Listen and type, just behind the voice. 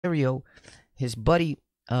cereal. His buddy,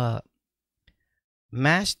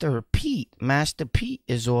 Master Pete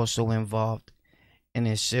is also involved in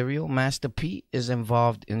his cereal. Master Pete is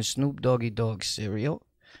involved in Snoop Doggy Dogg cereal.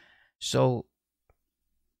 So,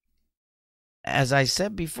 as I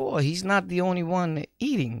said before, he's not the only one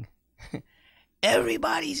eating.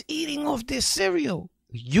 Everybody's eating off this cereal.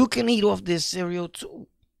 You can eat off this cereal too.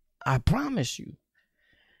 I promise you.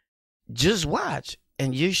 Just watch,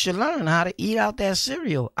 and you should learn how to eat out that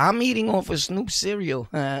cereal. I'm eating off of Snoop cereal.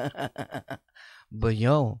 But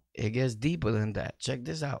yo, it gets deeper than that. Check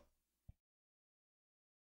this out.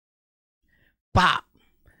 Pop.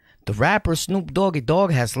 The rapper Snoop Doggy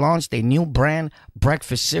Dogg has launched a new brand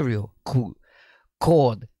breakfast cereal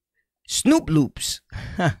called Snoop Loops.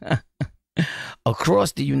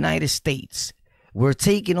 Across the United States, we're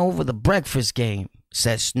taking over the breakfast game,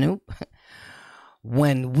 says Snoop.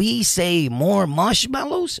 When we say more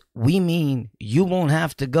marshmallows, we mean you won't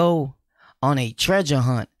have to go on a treasure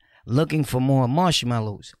hunt looking for more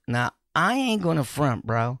marshmallows. Now, I ain't gonna front,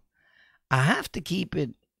 bro. I have to keep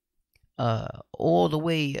it all the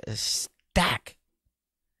way stacked.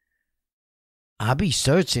 I be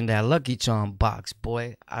searching that Lucky Charm box,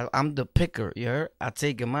 boy. I'm the picker, you heard? I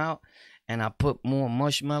take them out and I put more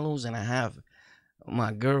marshmallows, and I have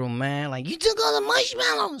my girl mad, like, you took all the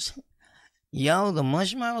marshmallows. Yo, the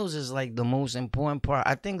marshmallows is like the most important part.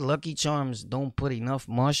 I think Lucky Charms don't put enough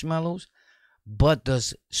marshmallows, but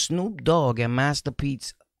does Snoop Dogg and Master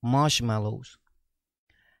Pete's marshmallows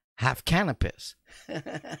have cannabis?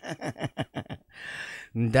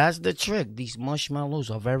 That's the trick. These marshmallows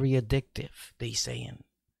are very addictive, they saying.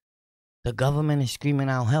 The government is screaming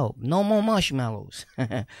out help. No more marshmallows.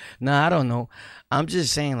 No, I don't know. I'm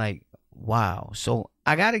just saying, like, wow. So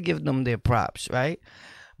I got to give them their props, right?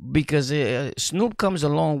 Because Snoop comes a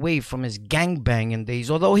long way from his gangbanging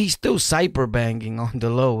days, although he's still cyber banging on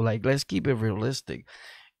the low. Like, let's keep it realistic.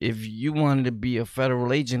 If you wanted to be a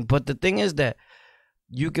federal agent, but the thing is that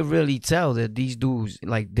you can really tell that these dudes,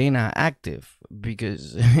 like, they're not active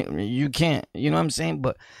because you can't, you know what I'm saying?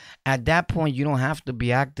 But at that point, you don't have to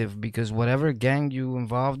be active because whatever gang you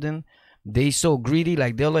involved in, they so greedy,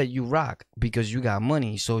 like, they'll let you rock because you got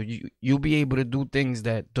money. So you'll be able to do things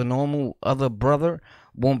that the normal other brother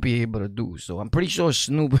won't be able to do. So I'm pretty sure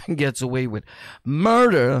Snoop gets away with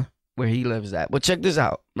murder where he lives at. But check this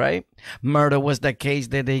out, right? Murder was the case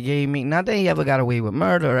that they gave me. Not that he ever got away with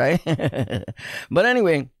murder, right? But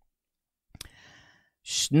anyway,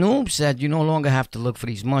 Snoop said you no longer have to look for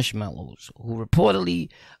these marshmallows. Who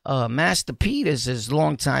reportedly, Master Pete is his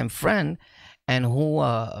longtime friend, and who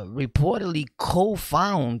reportedly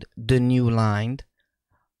co-found the new line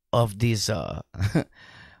of this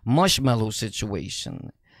marshmallow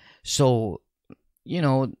situation. So, you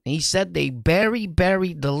know, he said they very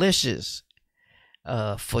delicious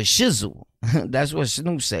for shizzle. That's what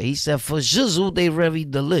Snoop said. He said for shizzle, they very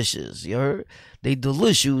delicious. You heard? They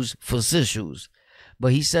delicious for sissues.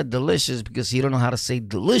 But he said delicious because he don't know how to say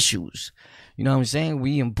delicious. You know what I'm saying?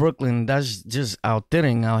 We in Brooklyn, that's just out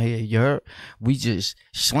thing out here, you heard? We just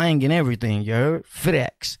slanging everything, you heard?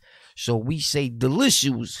 FedEx. So we say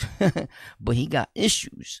delicious, but he got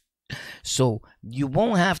issues. So you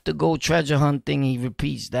won't have to go treasure hunting. He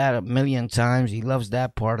repeats that a million times. He loves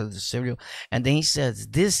that part of the cereal. And then he says,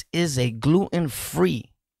 this is a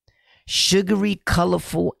gluten-free, sugary,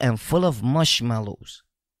 colorful, and full of marshmallows.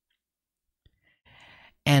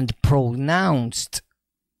 And pronounced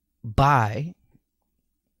by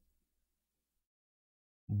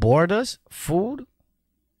Borders Food.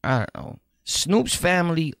 I don't know. Snoop's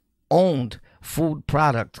family owned food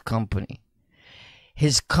product company.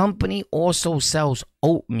 His company also sells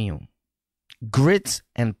oatmeal, grits,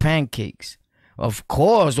 and pancakes. Of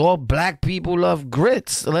course, all black people love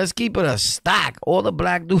grits. Let's keep it a stack. All the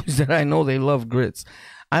black dudes that I know, they love grits.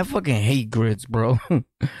 I fucking hate grits, bro.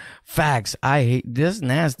 Facts. I hate this.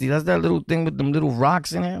 Nasty. That's that little thing with them little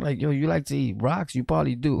rocks in there. Like, yo, you like to eat rocks? You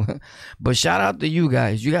probably do. But shout out to you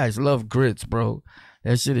guys. You guys love grits, bro.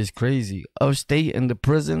 That shit is crazy. Upstate in the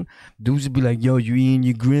prison, dudes would be like, yo, you eating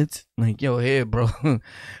your grits? Like, yo, here, bro.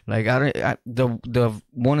 Like, the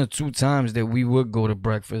one or two times that we would go to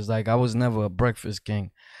breakfast, like, I was never a breakfast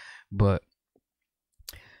king. But,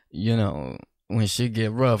 you know, when shit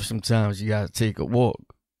get rough, sometimes you gotta take a walk.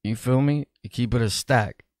 You feel me? You keep it a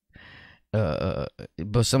stack. But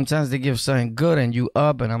sometimes they give something good and you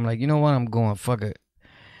up, and I'm like, you know what? I'm going, fuck it.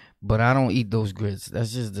 But I don't eat those grits.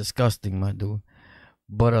 That's just disgusting, my dude.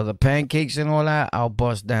 But the pancakes and all that, I'll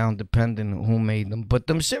bust down depending on who made them. But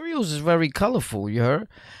them cereals is very colorful, you heard?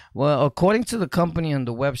 Well, according to the company on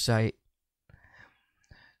the website,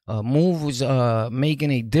 Move was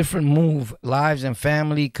making a different move. Lives and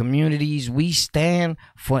family, communities. We stand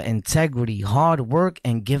for integrity, hard work,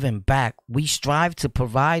 and giving back. We strive to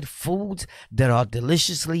provide foods that are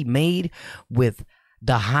deliciously made with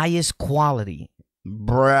the highest quality.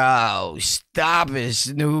 Bro, stop it,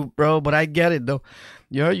 Snoop, bro. But I get it, though.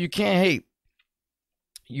 You can't hate.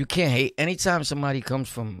 You can't hate. Anytime somebody comes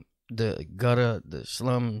from the gutter, the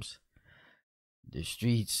slums, the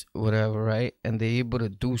streets, whatever, right? And they're able to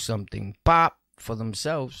do something pop for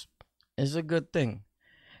themselves, is a good thing.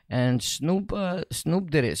 And Snoop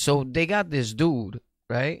did it. So they got this dude,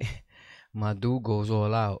 right? My dude goes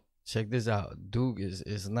all out. Check this out. Dude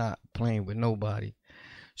is not playing with nobody.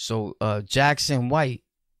 So Jackson White,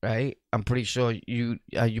 right? I'm pretty sure you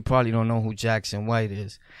probably don't know who Jackson White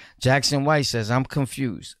is. Jackson White says, I'm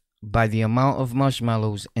confused by the amount of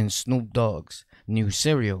marshmallows in Snoop Dogg's new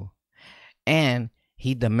cereal. And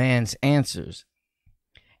he demands answers.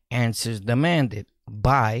 Answers demanded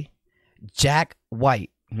by Jack White,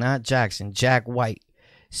 not Jackson, Jack White,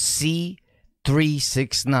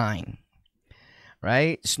 C369.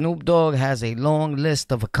 Right? Snoop Dogg has a long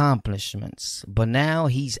list of accomplishments, but now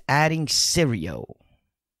he's adding cereal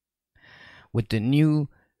with the new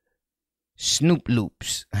Snoop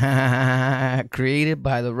Loops, created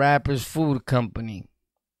by the rapper's food company.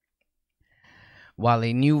 While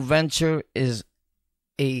a new venture is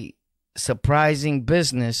a surprising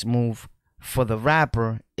business move for the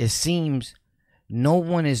rapper, it seems no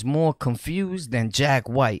one is more confused than Jack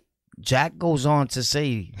White. Jack goes on to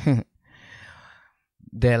say,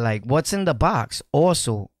 they're like, what's in the box?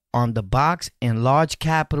 Also, on the box in large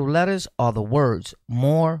capital letters are the words,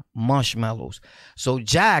 more marshmallows. So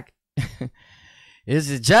Jack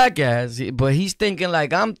is a jackass, but he's thinking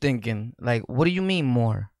like I'm thinking. Like, what do you mean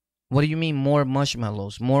more? What do you mean more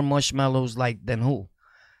marshmallows? More marshmallows like than who?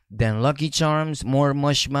 Than Lucky Charms? More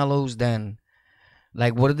marshmallows than,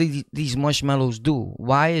 like, what do these marshmallows do?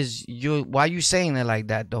 Why you saying it like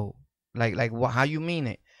that though? Like how you mean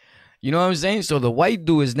it? You know what I'm saying? So the white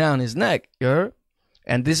dude is down his neck, you heard?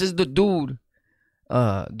 And this is the dude,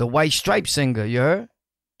 the White Stripe singer, you heard?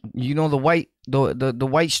 You know the white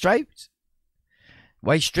stripes?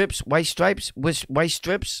 White stripes? Which white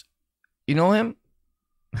strips? You know him?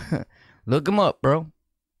 Look him up, bro.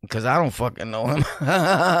 Because I don't fucking know him.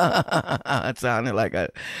 It sounded like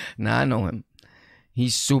nah, I know him.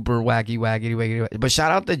 He's super wacky. But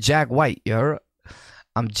shout out to Jack White, you heard?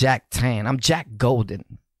 I'm Jack Tan. I'm Jack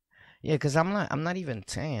Golden. Yeah, because I'm not even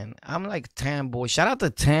tan. I'm like tan boy. Shout out to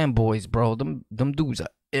tan boys, bro. Them dudes are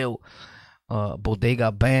ill.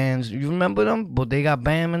 Bodega Bands. You remember them? Bodega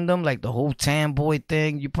Bam and them? Like the whole tan boy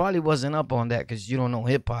thing. You probably wasn't up on that because you don't know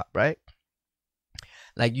hip hop, right?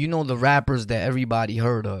 Like, you know the rappers that everybody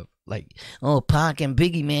heard of. Like, oh, Pac and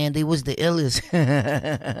Biggie, man, they was the illest.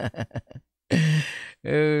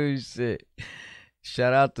 Oh, shit.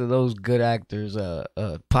 Shout out to those good actors.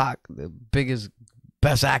 Pac, the biggest,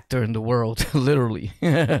 best actor in the world, literally.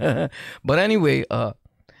 But anyway,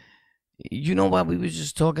 you know what we was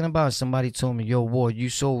just talking about? Somebody told me, yo, Ward, you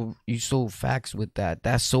so facts with that.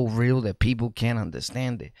 That's so real that people can't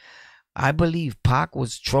understand it. I believe Pac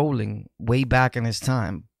was trolling way back in his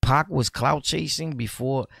time. Pac was clout chasing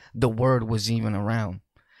before the word was even around.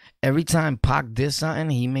 Every time Pac did something,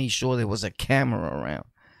 he made sure there was a camera around.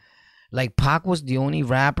 Like, Pac was the only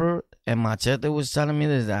rapper, and Machete was telling me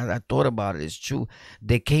this, I thought about it, it's true.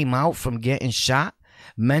 They came out from getting shot,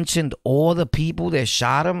 mentioned all the people that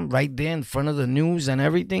shot him right there in front of the news and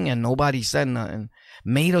everything, and nobody said nothing.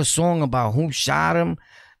 Made a song about who shot him,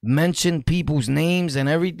 mentioned people's names and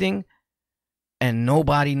everything, and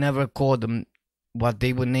nobody never called them what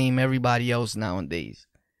they would name everybody else nowadays.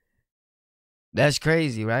 That's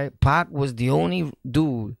crazy, right? Pac was the only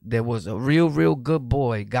dude that was a real good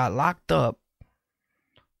boy, got locked up,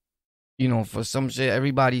 you know, for some shit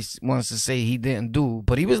everybody wants to say he didn't do,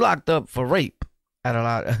 but he was locked up for rape at a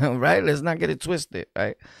lot, right? Let's not get it twisted,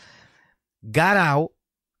 right? Got out,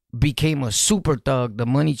 became a super thug. The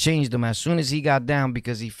money changed him as soon as he got down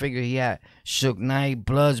because he figured he had Suge Knight,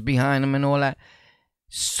 Bloods behind him and all that.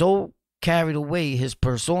 So carried away, his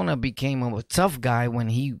persona became a tough guy when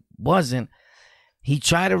he wasn't. He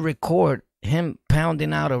tried to record him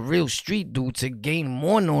pounding out a real street dude to gain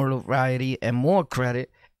more notoriety and more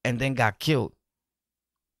credit, and then got killed.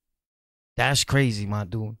 That's crazy, my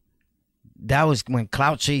dude. That was when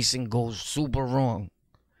clout chasing goes super wrong.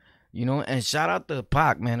 You know, and shout out to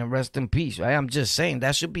Pac, man, and rest in peace, right? I'm just saying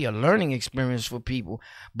that should be a learning experience for people,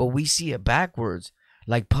 but we see it backwards.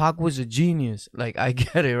 Like, Pac was a genius. Like, I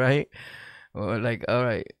get it, right? Or like, all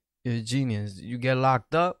right, you're a genius. You get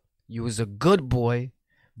locked up. You was a good boy,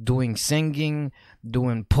 doing singing,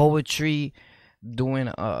 doing poetry, doing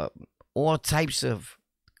all types of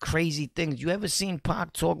crazy things. You ever seen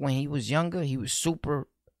Pac talk when he was younger? He was super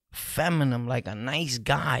feminine, like a nice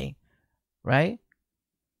guy, right?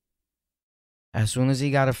 As soon as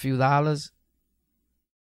he got a few dollars,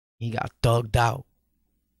 he got thugged out.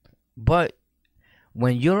 But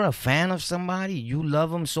when you're a fan of somebody, you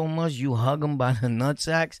love them so much, you hug them by the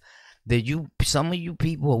nutsacks, that some of you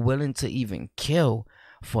people are willing to even kill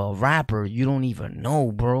for a rapper you don't even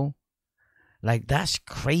know, bro. Like, that's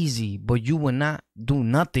crazy. But you would not do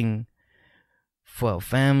nothing for a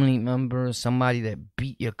family member, somebody that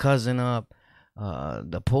beat your cousin up,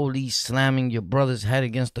 the police slamming your brother's head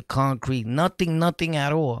against the concrete. Nothing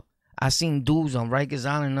at all. I seen dudes on Rikers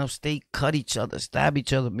Island upstate cut each other, stab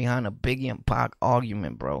each other behind a Biggie and Pac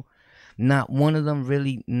argument, bro. Not one of them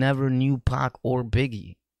really never knew Pac or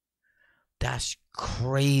Biggie. That's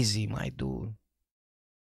crazy, my dude.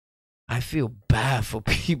 I feel bad for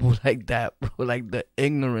people like that, bro. Like the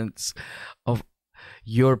ignorance of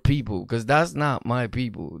your people, because that's not my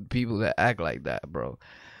people. People that act like that, bro.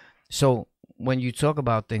 So when you talk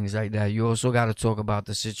about things like that, you also got to talk about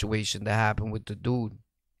the situation that happened with the dude.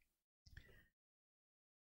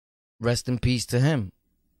 Rest in peace to him,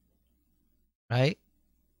 right?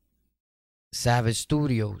 Savage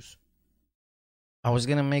Studios. I was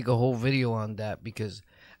gonna make a whole video on that because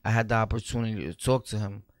I had the opportunity to talk to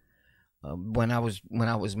him when I was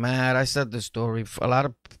mad. I said the story. For a lot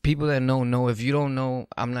of people that know. If you don't know,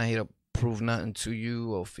 I'm not here to prove nothing to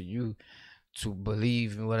you or for you to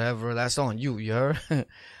believe in whatever. That's on you. You heard?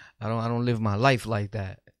 I don't live my life like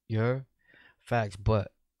that. You heard? Facts.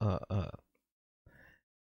 But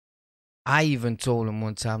I even told him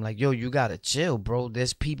one time, like, yo, you gotta chill, bro.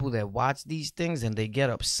 There's people that watch these things and they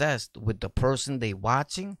get obsessed with the person they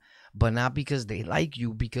watching, but not because they like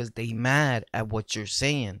you, because they mad at what you're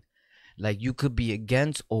saying. Like, you could be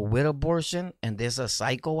against or with abortion, and there's a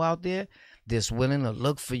psycho out there that's willing to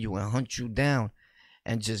look for you and hunt you down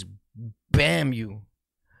and just bam you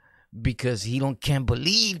because he can't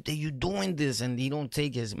believe that you're doing this, and he don't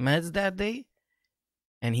take his meds that day,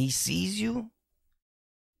 and he sees you.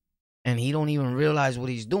 And he don't even realize what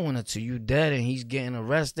he's doing until you dead and he's getting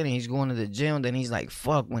arrested and he's going to the jail. And then he's like,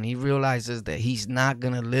 fuck, when he realizes that he's not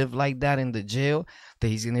going to live like that in the jail, that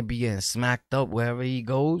he's going to be getting smacked up wherever he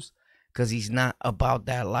goes because he's not about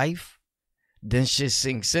that life, then shit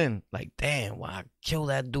sinks in. Like, damn, why kill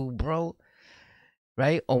that dude, bro?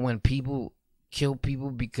 Right? Or when people kill people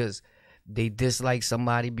because they dislike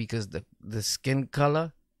somebody because the skin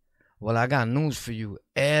color. Well, I got news for you.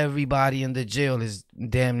 Everybody in the jail is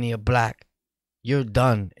damn near black. You're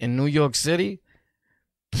done. In New York City,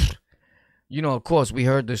 you know, of course, we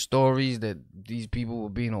heard the stories that these people were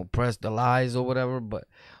being oppressed, the lies or whatever. But,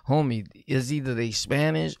 homie, it's either they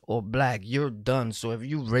Spanish or black. You're done. So if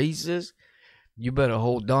you racist, you better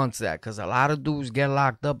hold on to that. Because a lot of dudes get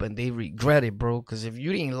locked up and they regret it, bro. Because if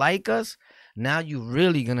you didn't like us, now you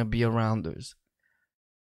really going to be around us.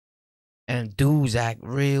 And dudes act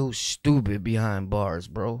real stupid behind bars,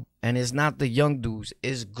 bro. And it's not the young dudes.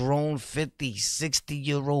 It's grown 50,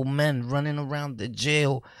 60-year-old men running around the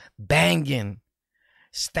jail, banging,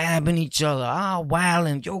 stabbing each other.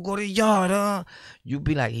 Wilding. Yo, go to the yard, You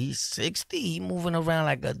be like, he's 60. He moving around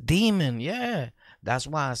like a demon. Yeah. That's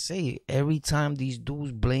why I say every time these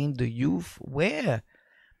dudes blame the youth, where?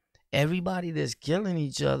 Everybody that's killing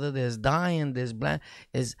each other, that's dying,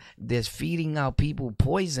 there's feeding out people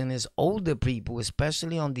poison is older people,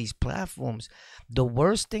 especially on these platforms. The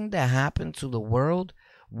worst thing that happened to the world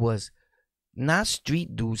was not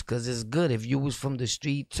street dudes, because it's good if you was from the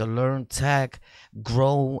street to learn tech,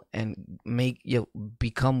 grow, and make you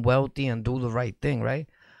become wealthy and do the right thing, right?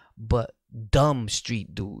 But dumb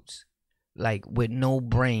street dudes, like with no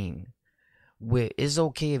brain. Where it's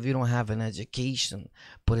okay if you don't have an education,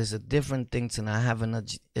 but it's a different thing to not have an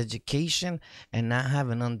education and not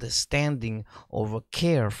have an understanding or a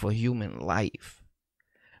care for human life,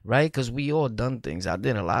 right? Because we all done things. I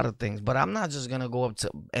did a lot of things, but I'm not just gonna go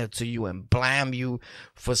up to you and blame you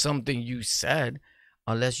for something you said.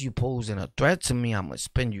 Unless you posing a threat to me, I'm gonna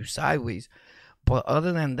spin you sideways. But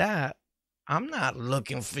other than that, I'm not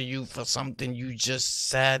looking for you for something you just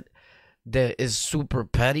said that is super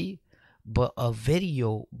petty. But a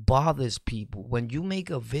video bothers people. When you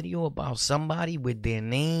make a video about somebody with their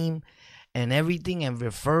name and everything and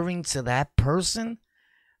referring to that person,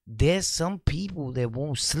 there's some people that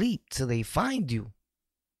won't sleep till they find you.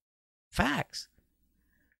 Facts.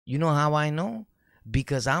 You know how I know?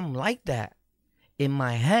 Because I'm like that. In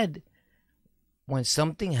my head, when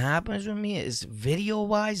something happens with me, it's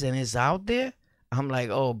video-wise and it's out there, I'm like,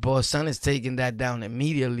 oh, bro, son is taking that down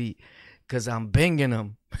immediately because I'm banging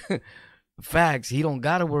him. Facts. He don't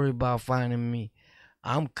got to worry about finding me.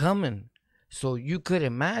 I'm coming. So you could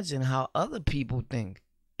imagine how other people think.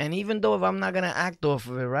 And even though if I'm not going to act off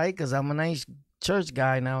of it, right? Because I'm a nice church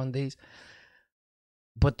guy nowadays.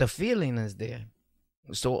 But the feeling is there.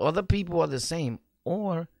 So other people are the same.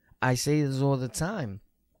 Or I say this all the time.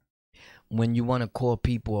 When you want to call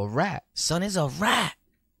people a rat. Son is a rat.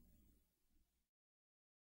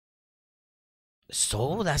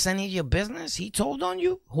 So that's any of your business? He told on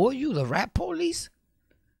you? Who are you, the rat police?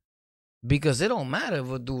 Because it don't matter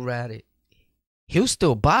if a dude ratted. He'll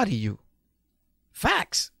still body you.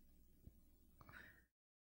 Facts.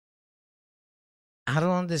 I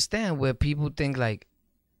don't understand where people think like,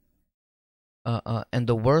 and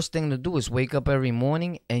the worst thing to do is wake up every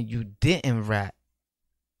morning and you didn't rat.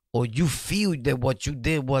 Or you feel that what you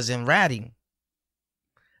did wasn't ratting.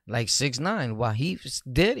 Like 6ix9ine, what he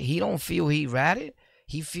did, he don't feel he ratted.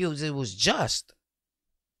 He feels it was just.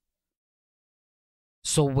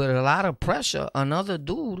 So with a lot of pressure, another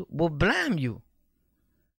dude will blame you.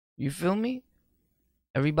 You feel me?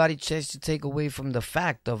 Everybody tries to take away from the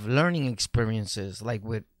fact of learning experiences. Like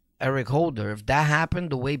with Eric Holder. If that happened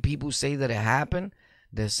the way people say that it happened,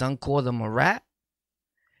 their son called him a rat.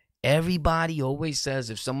 Everybody always says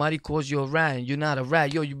if somebody calls you a rat and you're not a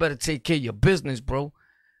rat, yo, you better take care of your business, bro.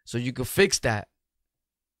 So you can fix that.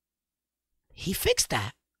 He fixed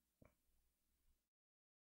that.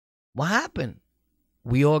 What happened?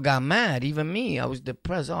 We all got mad. Even me. I was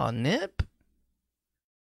depressed. Oh, Nip.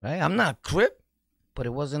 Right? I'm not Crip. But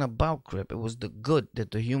it wasn't about Crip. It was the good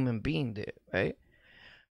that the human being did. Right?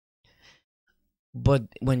 But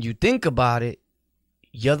when you think about it,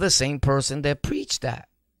 you're the same person that preached that.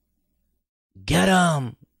 Get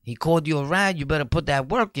him. He called you a rat. You better put that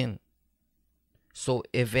work in. So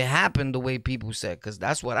if it happened the way people said, because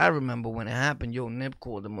that's what I remember when it happened, yo, Nip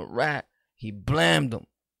called him a rat. He blamed him.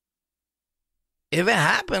 If it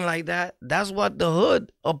happened like that, that's what the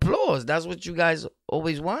hood applauds. That's what you guys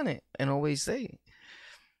always wanted and always say.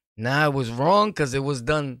 Now it was wrong because it was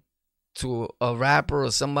done to a rapper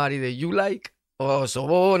or somebody that you like. Oh,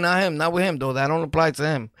 so not him, not with him though. That don't apply to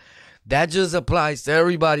him. That just applies to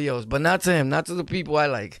everybody else, but not to him, not to the people I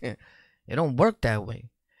like. It don't work that way.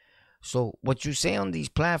 So what you say on these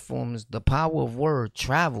platforms, the power of word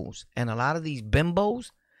travels. And a lot of these bimbos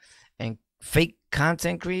and fake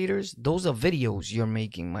content creators, those are videos you're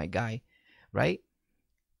making, my guy, right?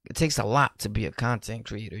 It takes a lot to be a content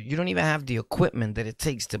creator. You don't even have the equipment that it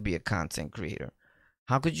takes to be a content creator.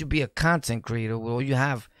 How could you be a content creator with all you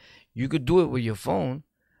have? You could do it with your phone,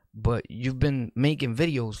 but you've been making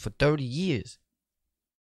videos for 30 years.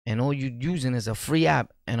 And all you're using is a free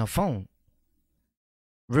app and a phone.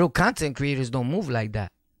 Real content creators don't move like that.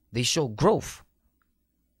 They show growth.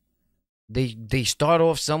 They start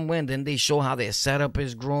off somewhere and then they show how their setup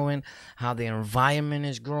is growing, how their environment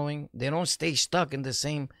is growing. They don't stay stuck in the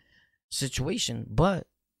same situation. But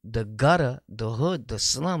the gutter, the hood, the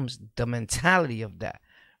slums, the mentality of that,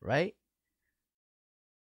 right?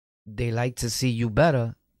 They like to see you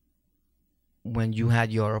better when you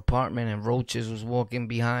had your apartment and roaches was walking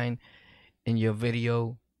behind in your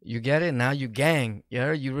video. You get it? Now you gang. You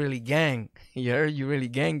heard? You really gang. You heard? You really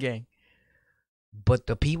gang. But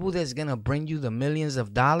the people that's going to bring you the millions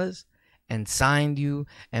of dollars and sign you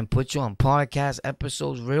and put you on podcast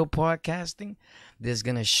episodes, real podcasting, that's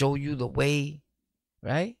going to show you the way,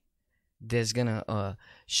 right? That's going to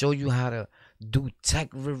show you how to do tech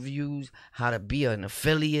reviews, how to be an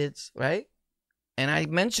affiliate, right? And I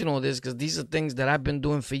mention all this because these are things that I've been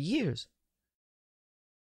doing for years.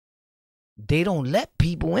 They don't let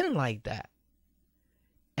people in like that.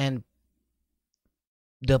 And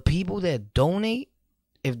the people that donate,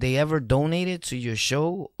 if they ever donated to your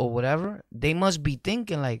show or whatever, they must be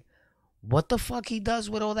thinking like, what the fuck he does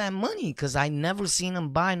with all that money? Because I never seen him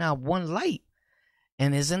buy not one light.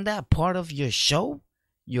 And isn't that part of your show,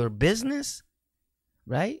 your business,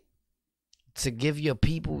 right? To give your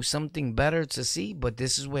people something better to see. But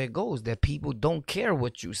this is where it goes, that people don't care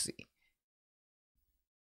what you see.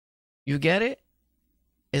 You get it?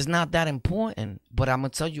 It's not that important. But I'm going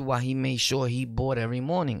to tell you why he made sure he bought every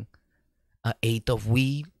morning an eighth of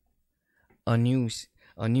weed, a new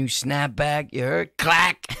snapback, you heard?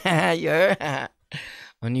 Clack, you heard?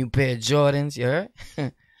 A new pair of Jordans, you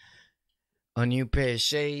heard? A new pair of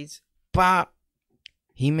shades, pop.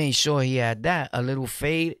 He made sure he had that, a little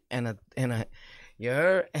fade and a you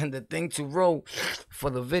heard? And the thing to roll for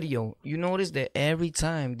the video. You notice that every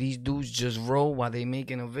time these dudes just roll while they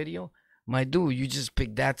making a video, my dude, you just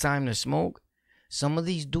pick that time to smoke. Some of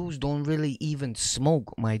these dudes don't really even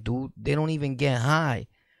smoke, my dude. They don't even get high.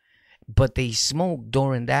 But they smoke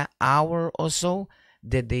during that hour or so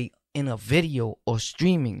that they in a video or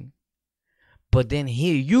streaming. But then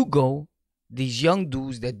here you go, these young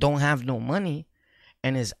dudes that don't have no money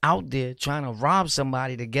and is out there trying to rob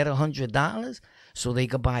somebody to get $100 so they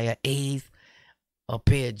could buy an eighth, a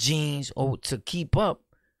pair of jeans, or to keep up.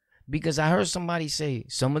 Because I heard somebody say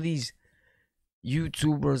some of these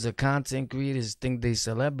YouTubers or content creators think they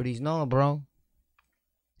celebrities. No, bro.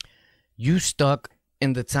 You stuck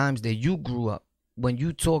in the times that you grew up. When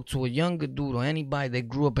you talk to a younger dude or anybody that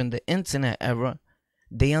grew up in the internet era,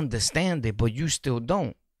 they understand it, but you still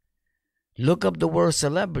don't. Look up the word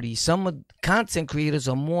celebrity. Some content creators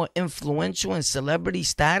are more influential in celebrity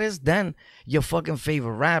status than your fucking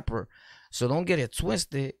favorite rapper. So don't get it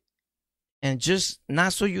twisted. And just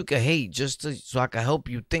not so you can hate, just so I can help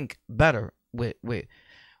you think better with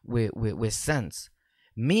sense.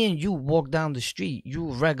 Me and you walk down the street. You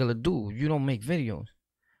a regular dude. You don't make videos.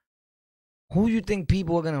 Who you think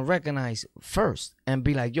people are gonna recognize first and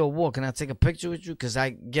be like, yo, Wall, can I take a picture with you? Because I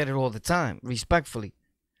get it all the time, respectfully.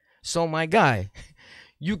 So my guy,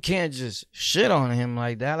 you can't just shit on him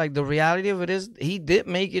like that. Like, the reality of it is, he did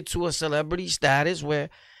make it to a celebrity status where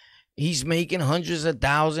he's making hundreds of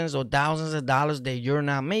thousands or thousands of dollars that you're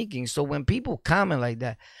not making. So when people comment like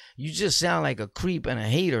that, you just sound like a creep and a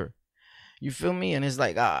hater. You feel me? And it's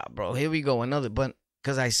like, bro, here we go, another. But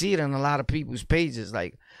because I see it in a lot of people's pages,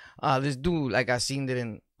 like, this dude, like I seen it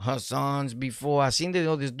in Hassan's before. I seen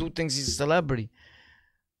that, this dude thinks he's a celebrity.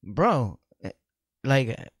 Bro,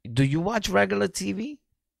 like, do you watch regular TV?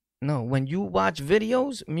 No. When you watch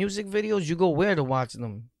videos, music videos, you go where to watch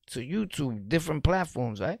them? To YouTube, different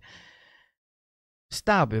platforms, right?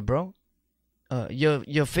 Stop it, bro.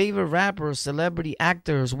 Your favorite rappers, celebrity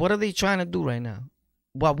actors, what are they trying to do right now?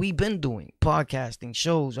 What we've been doing, podcasting,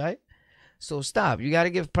 shows, right? So stop. You got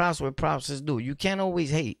to give props where props is due. You can't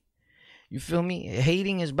always hate. You feel me?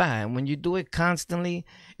 Hating is bad. When you do it constantly,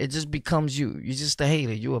 it just becomes you. You're just a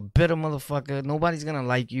hater. You're a bitter motherfucker. Nobody's going to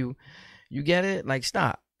like you. You get it? Like,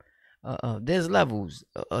 stop. There's levels.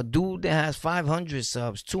 A dude that has 500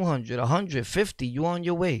 subs, 200, 150, you on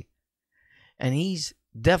your way. And he's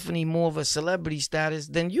definitely more of a celebrity status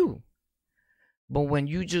than you. But when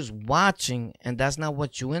you just watching and that's not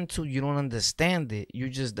what you into, you don't understand it. You're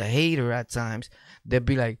just a hater at times. They'll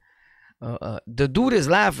be like, the dude is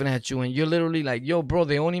laughing at you and you're literally like, yo, bro,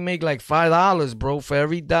 they only make like $5, bro, for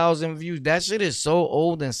every 1,000 views. That shit is so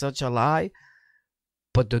old and such a lie.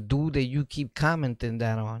 But the dude that you keep commenting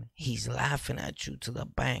that on, he's laughing at you to the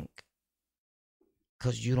bank.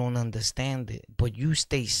 Because you don't understand it. But you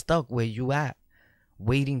stay stuck where you at,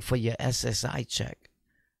 waiting for your SSI check.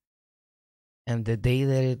 And the day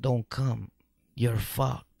that it don't come, you're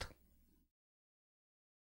fucked.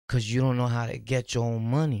 Because you don't know how to get your own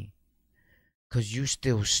money. Because you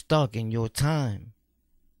still stuck in your time.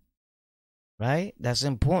 Right? That's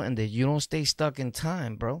important that you don't stay stuck in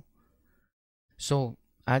time, bro. So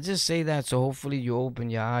I just say that so hopefully you open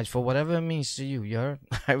your eyes for whatever it means to you. You heard?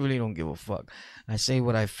 I really don't give a fuck. I say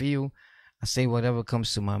what I feel. I say whatever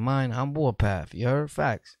comes to my mind. I'm Warpath. You heard?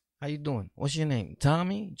 Facts. How you doing? What's your name?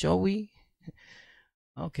 Tommy? Joey?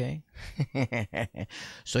 Okay.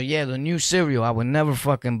 So yeah, the new cereal I would never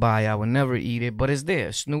fucking buy. I would never eat it, but it's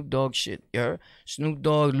there. Snoop Dogg shit. You heard? Snoop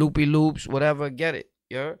Dogg, Loopy Loops, whatever. Get it.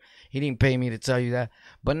 You heard? He didn't pay me to tell you that.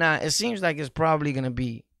 But nah, it seems like it's probably gonna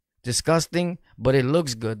be disgusting, but it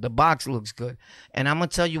looks good. The box looks good. And I'm gonna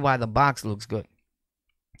tell you why the box looks good.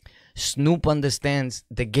 Snoop understands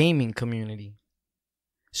the gaming community.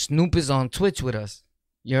 Snoop is on Twitch with us.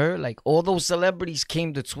 You heard? Like, all those celebrities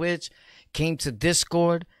came to Twitch, came to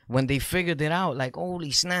Discord when they figured it out. Like,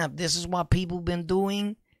 holy snap, this is what people been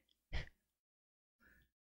doing.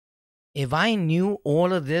 If I knew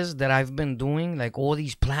all of this that I've been doing, like all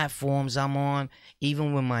these platforms I'm on,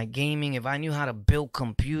 even with my gaming, if I knew how to build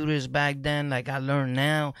computers back then, like I learned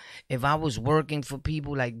now, if I was working for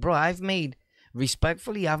people, like, bro,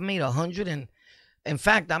 respectfully, I've made in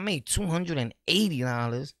fact, I made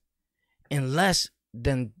 $280 in less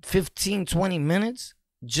than 15, 20 minutes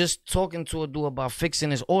just talking to a dude about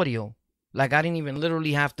fixing his audio. Like, I didn't even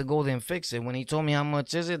literally have to go there and fix it. When he told me how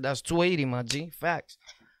much is it, that's $280, my G. Facts.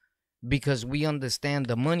 Because we understand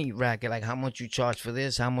the money racket, like how much you charge for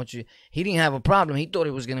this, how much you... He didn't have a problem. He thought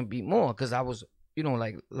it was going to be more because I was,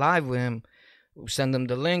 like live with him. Send him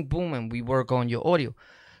the link, boom, and we work on your audio.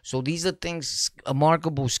 So these are things,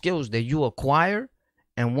 remarkable skills that you acquire.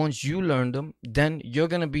 And once you learn them, then you're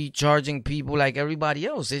going to be charging people like everybody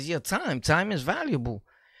else. It's your time. Time is valuable.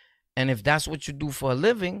 And if that's what you do for a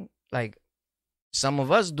living, like some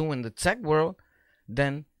of us do in the tech world,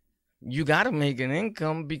 then you gotta make an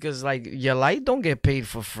income, because like your light don't get paid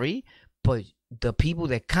for free. But the people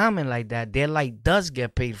that comment like that, their light does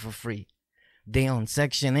get paid for free. They on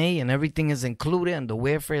Section 8 and everything is included, and the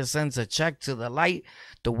welfare sends a check to the light.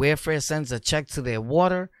 The welfare sends a check to their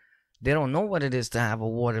water. They don't know what it is to have a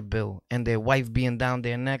water bill, and their wife being down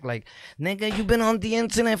their neck like, nigga, you been on the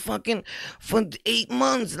internet fucking for 8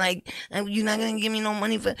 months. Like, you're not going to give me no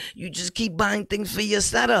money for, you just keep buying things for your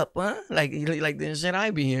setup, huh? Like the shit I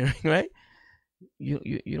be hearing, right?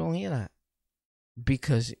 You don't hear that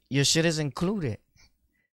because your shit is included.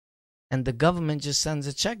 And the government just sends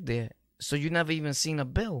a check there. So you never even seen a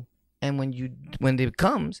bill. And when it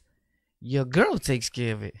comes, your girl takes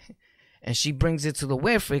care of it. And she brings it to the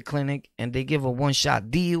welfare clinic, and they give her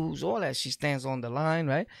one-shot deals, all that. She stands on the line,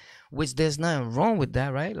 right? Which there's nothing wrong with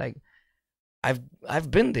that, right? Like,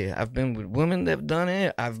 I've been there. I've been with women that've done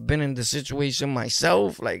it. I've been in the situation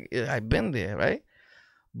myself. Like, I've been there, right?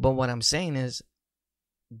 But what I'm saying is,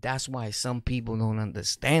 that's why some people don't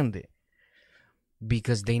understand it.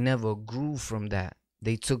 Because they never grew from that.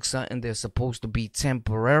 They took something they're supposed to be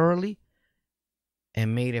temporarily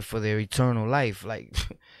and made it for their eternal life. Like,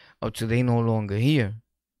 up to they no longer here.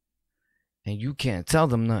 And you can't tell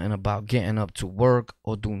them nothing about getting up to work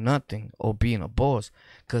or do nothing or being a boss,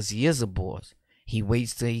 because he is a boss. He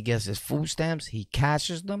waits till he gets his food stamps. He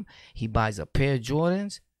cashes them. He buys a pair of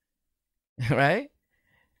Jordans, right?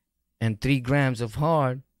 And 3 grams of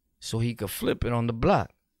hard so he could flip it on the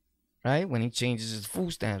block, right? When he changes his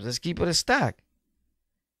food stamps. Let's keep it a stack.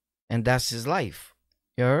 And that's his life.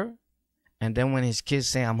 You heard? And then when his kids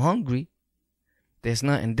say, I'm hungry, there's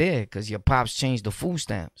nothing there because your pops changed the food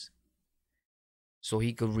stamps. So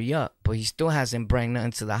he could re-up. But he still hasn't brought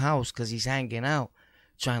nothing to the house because he's hanging out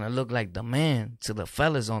trying to look like the man to the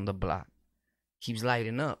fellas on the block. Keeps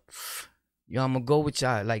lighting up. Yo, I'm going to go with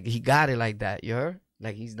y'all. Like, he got it like that, you heard?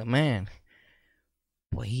 Like, he's the man.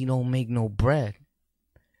 But he don't make no bread.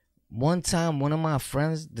 One time, one of my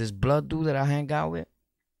friends, this blood dude that I hang out with,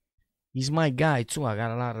 he's my guy too. I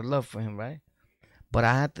got a lot of love for him, right? But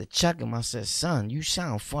I had to check him. I said, son, you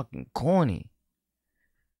sound fucking corny.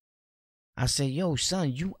 I said, yo,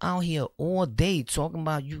 son, you out here all day talking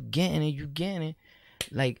about you getting it.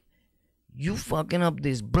 Like, you fucking up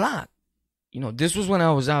this block. You know, this was when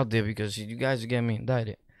I was out there because you guys are getting me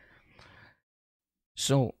indicted.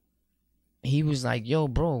 So, he was like, yo,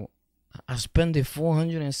 bro, I spent it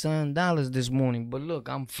 $407 this morning. But look,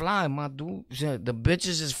 I'm fly, my dude. The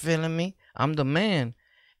bitches is feeling me. I'm the man.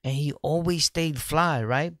 And he always stayed fly,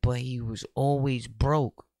 right? But he was always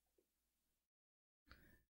broke.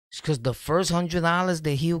 It's because the first $100 that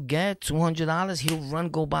he'll get, $200, he'll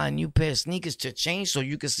go buy a new pair of sneakers to change so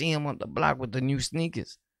you can see him on the block with the new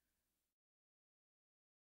sneakers.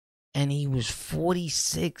 And he was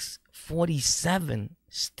 46, 47,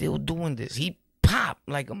 still doing this. He popped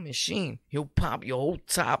like a machine. He'll pop your whole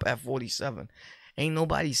top at 47. Ain't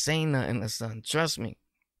nobody saying nothing, son. Trust me.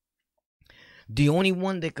 The only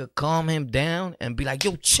one that could calm him down and be like,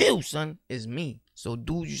 yo, chill, son, is me. So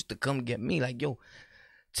dude used to come get me like, yo,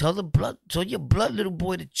 tell your blood little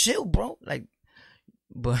boy to chill, bro. Like,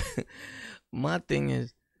 but my thing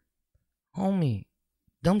is, homie,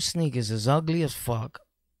 them sneakers is ugly as fuck.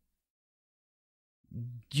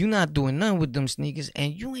 You not doing nothing with them sneakers,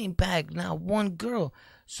 and you ain't bagged not one girl.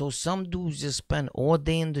 So some dudes just spend all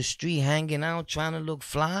day in the street hanging out, trying to look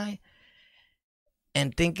fly,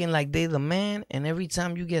 and thinking like they the man. And every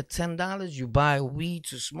time you get $10, you buy weed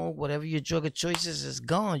to smoke, whatever your drug of choice is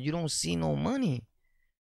gone. You don't see no money.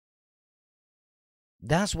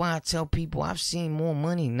 That's why I tell people I've seen more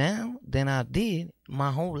money now than I did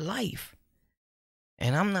my whole life.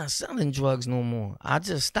 And I'm not selling drugs no more. I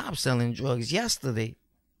just stopped selling drugs yesterday.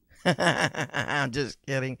 I'm just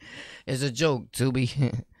kidding. It's a joke,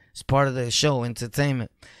 Tubi. It's part of the show, entertainment.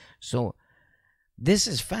 So this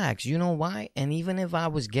is facts. You know why? And even if I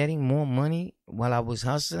was getting more money while I was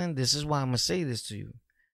hustling, this is why I'm going to say this to you.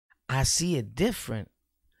 I see it different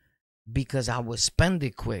because I would spend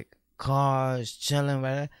it quick. Cars, chilling,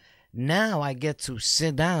 right? Now I get to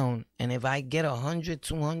sit down, and if I get 100,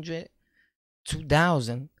 200,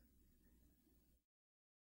 2,000,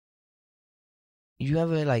 you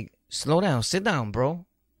ever like slow down, sit down, bro.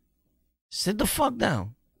 Sit the fuck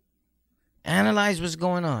down. Analyze what's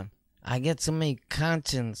going on. I get to make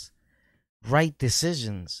conscious, right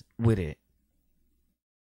decisions with it.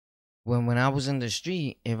 When I was in the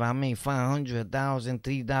street, if I made 500, 1,000,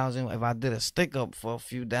 3,000, if I did a stick up for a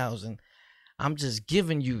few thousand, I'm just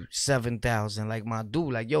giving you 7,000 like my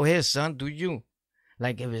dude. Like, yo, here, son, do you.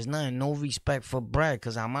 Like, if it's nothing, no respect for bread,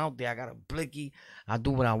 because I'm out there. I got a blicky. I do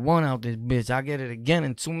what I want out this bitch. I get it again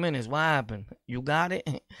in 2 minutes. What happened? You got it?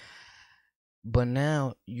 But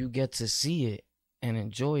now you get to see it and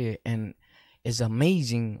enjoy it. And it's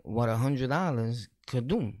amazing what $100 could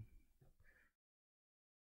do.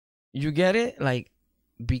 You get it? Like,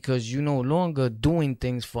 because you're no longer doing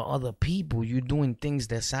things for other people. You're doing things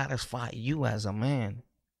that satisfy you as a man.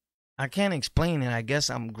 I can't explain it. I guess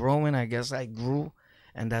I'm growing. I guess I grew.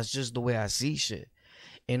 And that's just the way I see shit.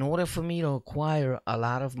 In order for me to acquire a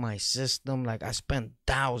lot of my system, like, I spent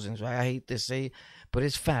thousands, right? I hate to say it, but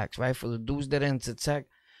it's facts, right? For the dudes that are into tech.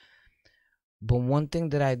 But one thing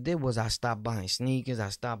that I did was I stopped buying sneakers. I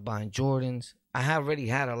stopped buying Jordans. I already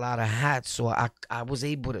had a lot of hats, so I was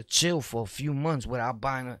able to chill for a few months without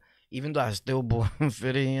buying even though I still bought a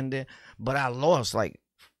fitted in there. But I lost like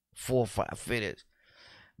 4 or 5 fitteds,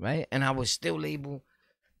 right? And I was still able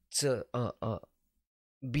to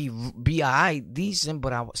be alright, decent,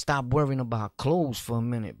 but I stopped worrying about clothes for a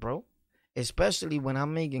minute, bro. Especially when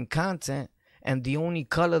I'm making content and the only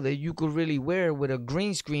color that you could really wear with a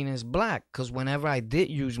green screen is black. Because whenever I did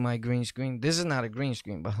use my green screen, this is not a green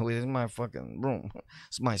screen, by the way, this is my fucking room.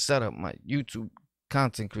 It's my setup, my YouTube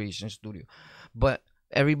content creation studio. But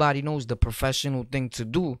everybody knows the professional thing to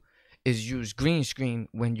do is use green screen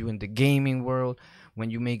when you're in the gaming world,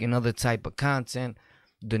 when you make another type of content.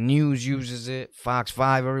 The news uses it, Fox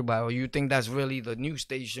 5, everybody. Or you think that's really the news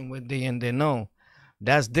station where they in there? No,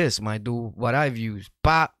 that's this, my dude. What I've used.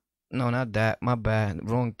 Pop. No, not that. My bad.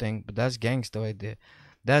 Wrong thing. But that's gangster right there.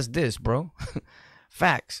 That's this, bro.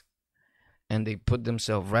 Facts. And they put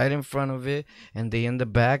themselves right in front of it. And they in the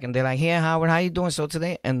back. And they're like, hey, Howard, how you doing so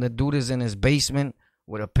today? And the dude is in his basement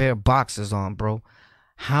with a pair of boxers on, bro.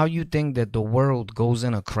 How you think that the world goes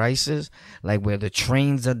in a crisis, like where the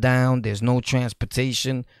trains are down, there's no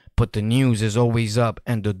transportation, but the news is always up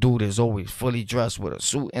and the dude is always fully dressed with a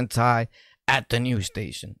suit and tie at the news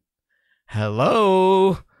station?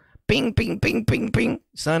 Hello? Ping, ping, ping, ping, ping.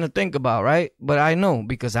 Something to think about, right? But I know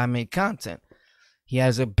because I make content. He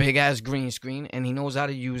has a big-ass green screen and he knows how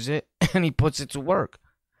to use it and he puts it to work.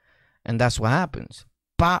 And that's what happens.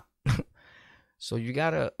 Pop. So you got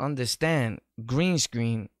to understand, green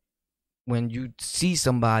screen, when you see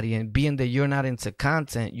somebody and being that you're not into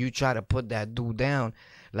content, you try to put that dude down.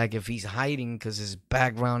 Like if he's hiding because his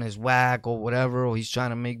background is whack or whatever, or he's trying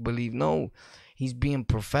to make believe. No, he's being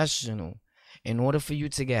professional. In order for you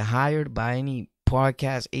to get hired by any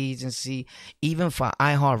podcast agency, even for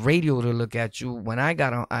iHeartRadio to look at you, when I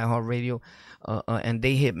got on iHeartRadio and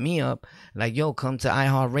they hit me up, like, yo, come to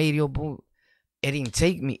iHeartRadio, boo. It didn't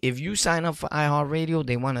take me. If you sign up for iHeartRadio,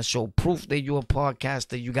 they want to show proof that you're a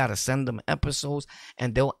podcaster. You got to send them episodes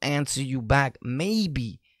and they'll answer you back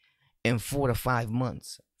maybe in 4 to 5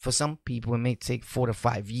 months. For some people, it may take 4 to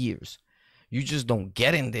 5 years. You just don't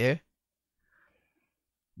get in there.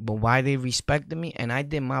 But why they respected me? And I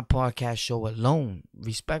did my podcast show alone,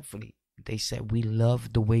 respectfully. They said, we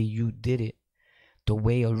love the way you did it. The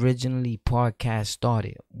way originally podcast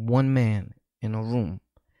started. One man in a room.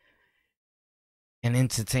 And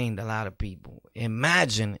entertained a lot of people.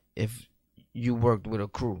 Imagine if you worked with a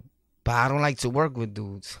crew. But I don't like to work with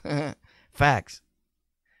dudes. Facts.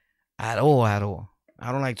 At all, at all.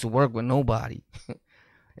 I don't like to work with nobody.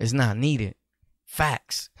 It's not needed.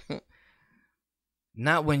 Facts.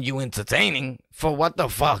 Not when you entertaining. For what the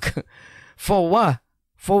fuck? For what?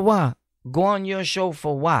 For what? Go on your show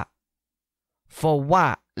for what? For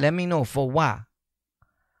what? Let me know for what?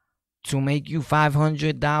 To make you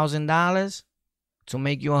 $500,000? To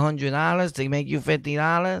make you $100? To make you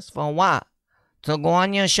 $50? For what? To go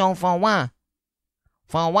on your show for what?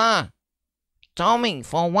 For what? Tell me,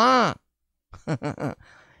 for what?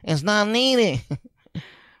 It's not needed.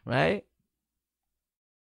 Right?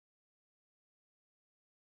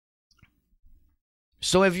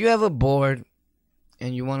 So if you ever bored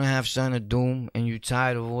and you want to have something to do and you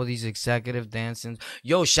tired of all these executive dancings,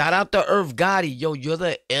 yo, shout out to Irv Gotti. Yo, you're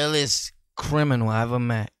the illest criminal I ever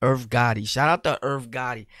met. Irv Gotti. Shout out to Irv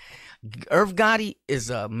Gotti. Irv Gotti is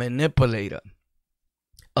a manipulator,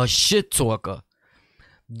 a shit talker.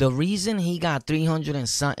 The reason he got 300 and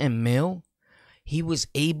something mil, he was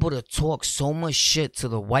able to talk so much shit to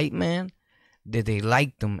the white man that they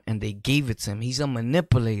liked him and they gave it to him. He's a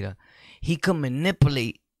manipulator. He can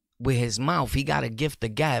manipulate with his mouth. He got a gift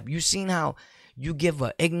of gab. You seen how you give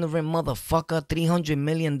an ignorant motherfucker $300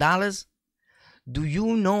 million? Do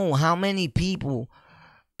you know how many people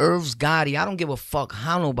Irv Gotti, I don't give a fuck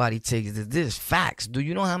how nobody takes this. This is facts. Do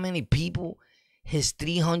you know how many people his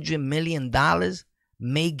 $300 million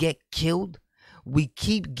may get killed? We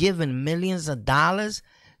keep giving millions of dollars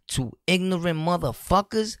to ignorant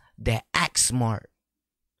motherfuckers that act smart.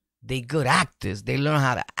 They good actors. They learn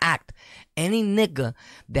how to act. Any nigga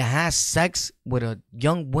that has sex with a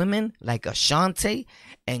young woman like Ashanti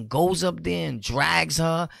and goes up there and drags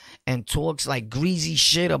her and talks like greasy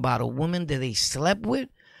shit about a woman that they slept with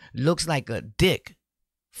looks like a dick.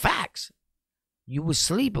 Facts. You was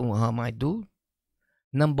sleeping with her, my dude.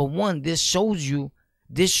 Number one, this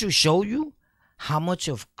should show you how much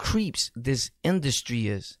of creeps this industry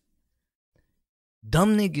is.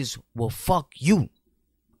 Dumb niggas will fuck you.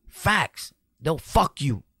 Facts. They'll fuck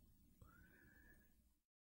you.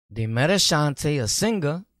 They met Ashanti, a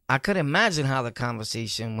singer. I could imagine how the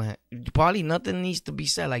conversation went. Probably nothing needs to be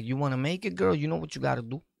said. Like, you want to make it, girl? You know what you got to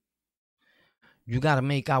do? You got to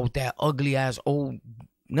make out with that ugly ass old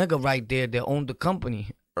nigga right there that owned the company,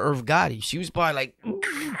 Irv Gotti. She was probably like,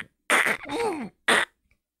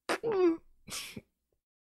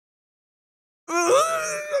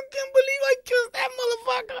 I can't believe I kissed that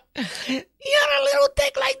motherfucker. He had a little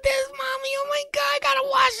dick like this, mommy. Oh my God, I gotta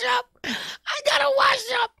wash up. I gotta wash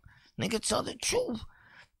up. Nigga, tell the truth.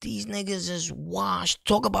 These niggas is washed.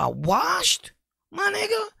 Talk about washed, my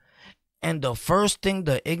nigga. And the first thing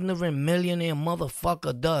the ignorant millionaire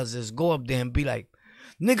motherfucker does is go up there and be like,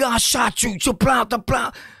 nigga, I shot you.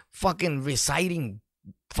 Fucking reciting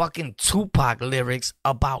fucking Tupac lyrics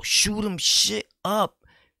about shoot 'em shit up.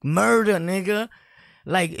 Murder, nigga.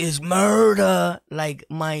 Like, it's murder. Like,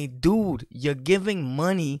 my dude, you're giving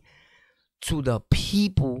money to the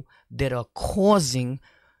people that are causing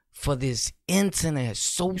for this internet,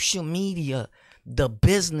 social media, the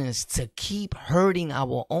business to keep hurting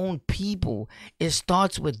our own people. It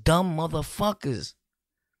starts with dumb motherfuckers.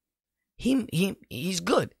 He's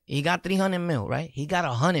good. He got 300 mil, right? He got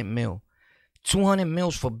 100 mil. 200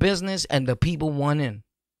 mils for business, and the people want in.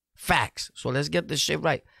 Facts. So let's get this shit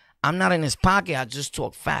right. I'm not in his pocket. I just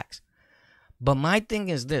talk facts. But my thing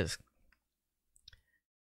is this.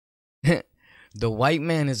 The white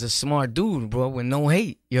man is a smart dude, bro, with no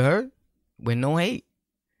hate. You heard? With no hate.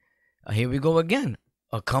 Here we go again.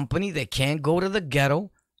 A company that can't go to the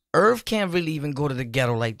ghetto. Irv can't really even go to the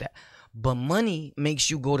ghetto like that. But money makes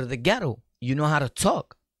you go to the ghetto. You know how to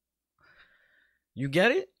talk. You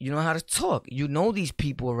get it? You know how to talk. You know these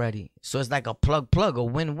people already. So it's like a plug, a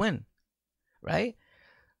win-win. Right?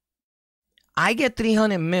 I get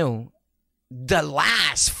 300 mil. The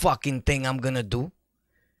last fucking thing I'm going to do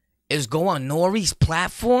is go on Nori's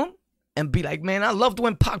platform and be like, man, I loved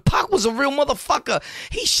when Pac was a real motherfucker.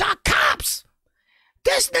 He shot cops.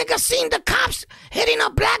 This nigga seen the cops hitting a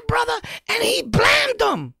black brother and he blamed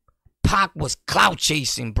them. Pac was clout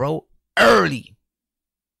chasing, bro. Early.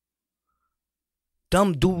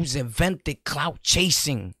 Dumb dudes invented clout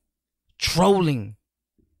chasing, trolling.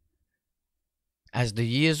 As the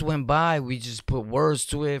years went by, we just put words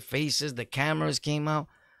to it, faces, the cameras came out.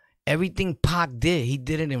 Everything Pac did, he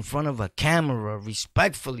did it in front of a camera,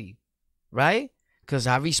 respectfully, right? Because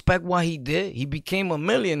I respect what he did. He became a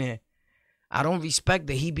millionaire. I don't respect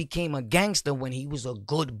that he became a gangster when he was a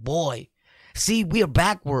good boy. See, we're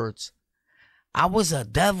backwards. I was a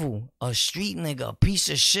devil, a street nigga, a piece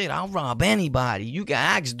of shit. I'll rob anybody. You can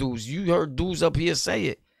ask dudes. You heard dudes up here say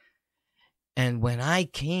it. And when I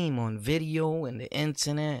came on video and the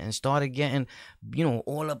internet and started getting, you know,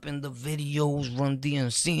 all up in the videos, Run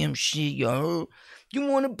DMC and shit, you heard? You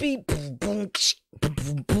want to be boom, boom,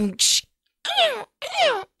 boom, boom,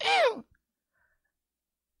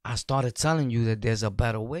 I started telling you that there's a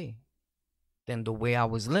better way than the way I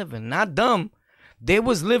was living. Not dumb. They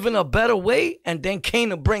was living a better way and then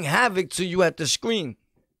came to bring havoc to you at the screen.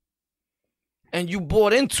 And you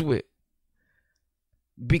bought into it.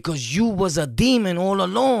 Because you was a demon all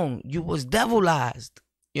along. You was devilized.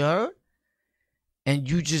 You heard? And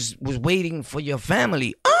you just was waiting for your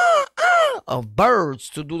family of birds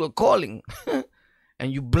to do the calling.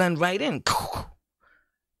 And you blend right in.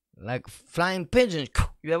 Like flying pigeons.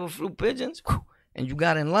 You ever flew pigeons? And you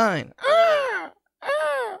got in line.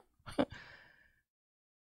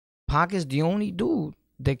 Pac is the only dude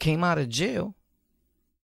that came out of jail,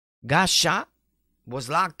 got shot, was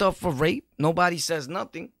locked up for rape. Nobody says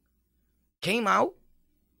nothing. Came out,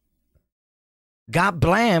 got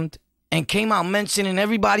blamed, and came out mentioning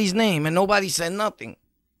everybody's name, and nobody said nothing.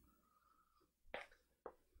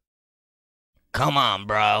 Come on,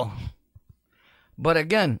 bro. But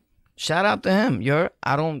again, shout out to him.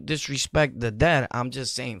 I don't disrespect the dead. I'm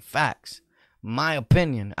just saying facts. My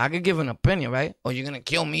opinion. I could give an opinion, right? Or you're going to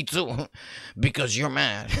kill me too because you're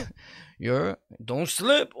mad. Don't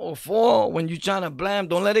slip or fall when you're trying to blame.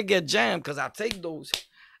 Don't let it get jammed because I take those.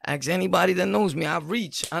 Ask anybody that knows me. I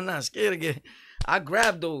reach. I'm not scared to I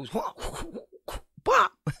grab those.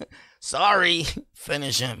 Pop. Sorry.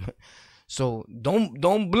 Finish him. So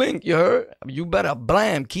don't blink, you heard? You better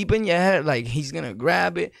blam. Keep in your head like he's gonna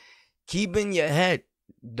grab it. Keep in your head.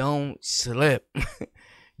 Don't slip.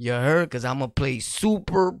 You heard? Because I'm gonna play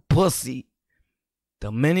super pussy.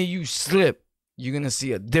 The minute you slip, you're gonna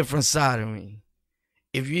see a different side of me.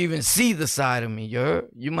 If you even see the side of me, you heard?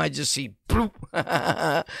 You might just see bloop.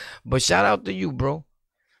 But shout out to you, bro.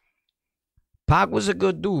 Pac was a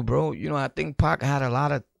good dude, bro. You know, I think Pac had a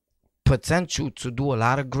lot of potential to do a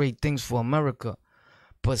lot of great things for America.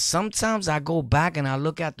 But sometimes I go back and I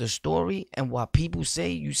look at the story, and what people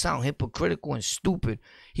say, you sound hypocritical and stupid.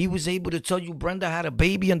 He was able to tell you Brenda had a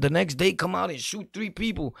baby and the next day come out and shoot 3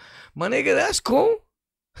 people. My nigga, that's cool.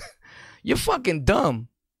 You're fucking dumb.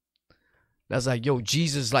 That's like, yo,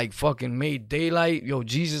 Jesus like fucking made daylight. Yo,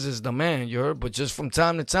 Jesus is the man, you heard? But just from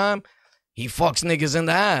time to time, he fucks niggas in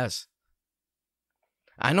the ass.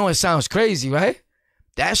 I know it sounds crazy, right?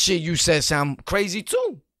 That shit you said sound crazy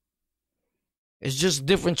too. It's just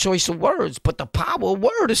different choice of words. But the power of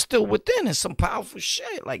word is still within. It's some powerful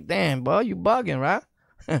shit. Like, damn, bro, you bugging, right?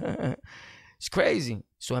 It's crazy.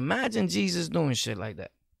 So imagine Jesus doing shit like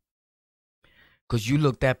that. Because you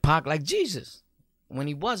looked at Pac like Jesus. When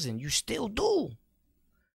he wasn't, you still do.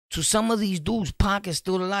 To some of these dudes, Pac is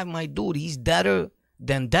still alive. My dude, he's deader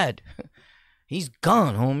than dead. He's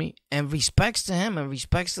gone, homie. And respects to him and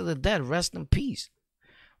respects to the dead. Rest in peace.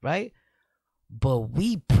 Right? But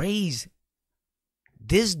we praise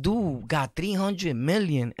this dude got 300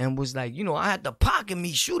 million and was like, you know, I had the Pac in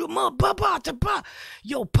me, shoot him up,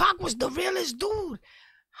 yo, Pac was the realest dude.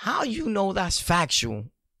 How you know that's factual?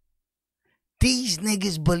 These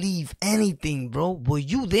niggas believe anything, bro. Were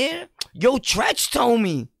you there? Yo, Tretch told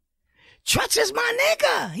me. Tretch is my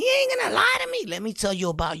nigga. He ain't gonna lie to me. Let me tell you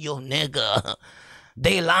about your nigga.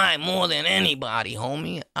 They lie more than anybody,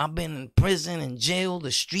 homie. I've been in prison and jail,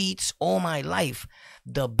 the streets, all my life.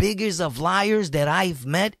 The biggest of liars that I've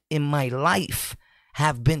met in my life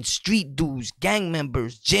have been street dudes, gang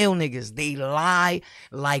members, jail niggas. They lie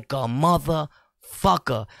like a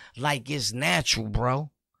motherfucker. Like it's natural,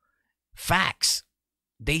 bro. Facts.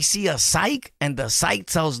 They see a psych and the psych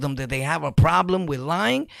tells them that they have a problem with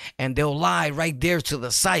lying, and they'll lie right there to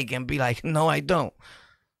the psych and be like, no, I don't.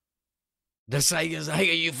 The psych is like,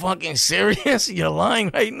 are you fucking serious? You're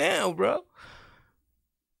lying right now, bro.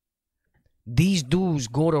 These dudes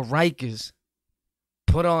go to Rikers,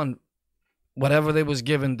 put on whatever they was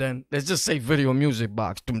given then. Let's just say video music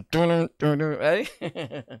box. Right?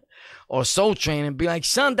 Or Soul Train and be like,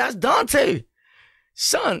 son, that's Dante.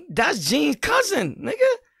 Son, that's Gene's cousin,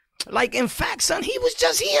 nigga. Like, in fact, son, he was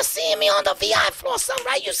just here seeing me on the VI floor, son,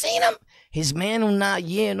 right? You seen him? His man who not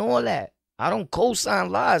here and all that. I don't co-sign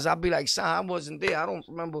lies. I'll be like, son, I wasn't there. I don't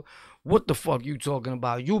remember what the fuck you talking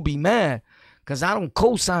about. You be mad. Because I don't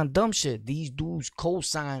co-sign dumb shit. These dudes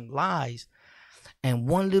co-sign lies. And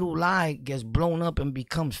one little lie gets blown up and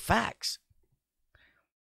becomes facts.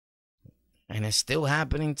 And it's still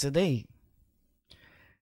happening today.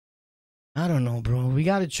 I don't know, bro. We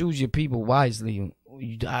got to choose your people wisely.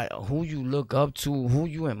 Who you look up to, who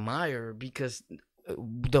you admire. Because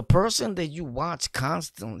the person that you watch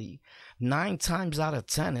constantly, 9 times out of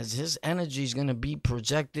 10, is his energy is going to be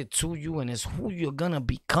projected to you, and it's who you're going to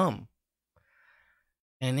become.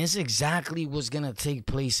 And it's exactly what's going to take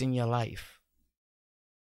place in your life.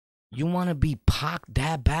 You want to be Pac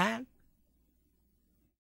that bad?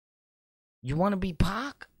 You want to be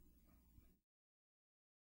Pac?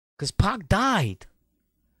 Because Pac died.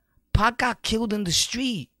 Pac got killed in the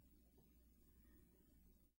street.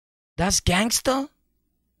 That's gangster?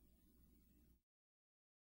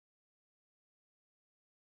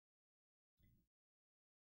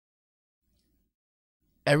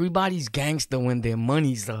 Everybody's gangster when their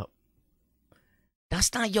money's up.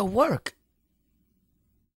 That's not your work.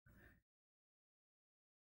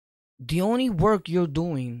 The only work you're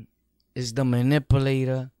doing is the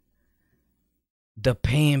manipulator, the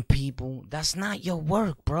paying people. That's not your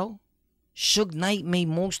work, bro. Suge Knight made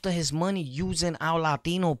most of his money using our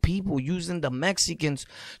Latino people, using the Mexicans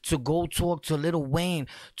to go talk to Lil Wayne,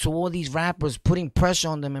 to all these rappers, putting pressure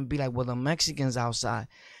on them and be like, well, the Mexicans outside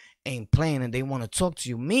ain't playing and they want to talk to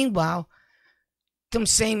you. Meanwhile, them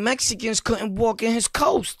same Mexicans couldn't walk in his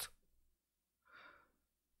coast.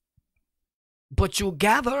 But you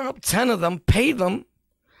gather up 10 of them, pay them,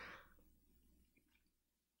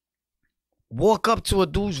 walk up to a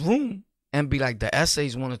dude's room and be like, the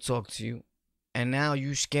essays want to talk to you. And now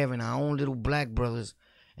you scaring our own little black brothers.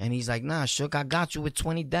 And he's like, nah, Shook, I got you with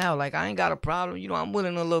 20 down. Like, I ain't got a problem. You know, I'm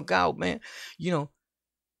willing to look out, man. You know.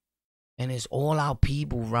 And it's all our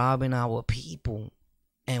people robbing our people.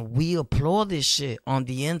 And we applaud this shit on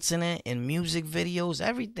the internet, in music videos,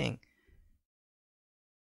 everything.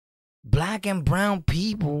 Black and brown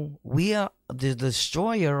people, we are the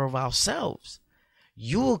destroyer of ourselves.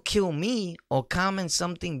 You will kill me or comment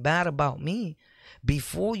something bad about me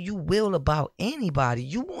before you will about anybody.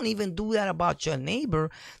 You won't even do that about your neighbor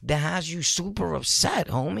that has you super upset,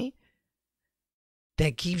 homie.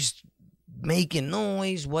 That keeps making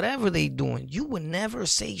noise, whatever they doing. You would never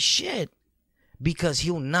say shit because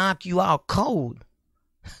he'll knock you out cold.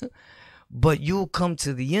 But you'll come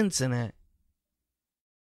to the internet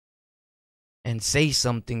and say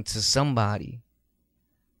something to somebody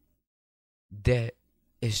that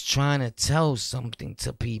is trying to tell something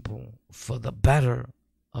to people for the better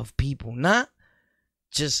of people. Not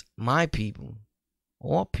just my people,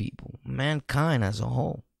 all people, mankind as a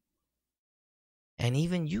whole. And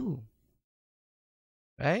even you.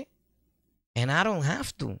 Right? And I don't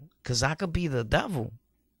have to, because I could be the devil.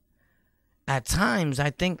 At times,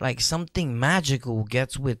 I think like something magical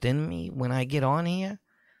gets within me when I get on here.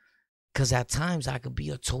 Because at times, I could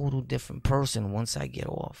be a total different person once I get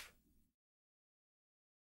off.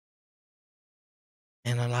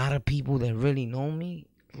 And a lot of people that really know me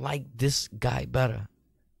like this guy better.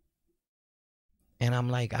 And I'm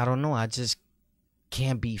like, I don't know, I just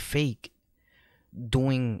can't be fake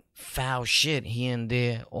doing foul shit here and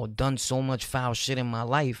there, or done so much foul shit in my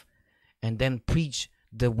life and then preach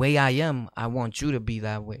the way I am. I want you to be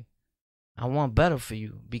that way. I want better for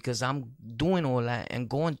you because I'm doing all that and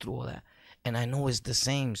going through all that. And I know it's the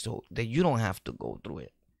same so that you don't have to go through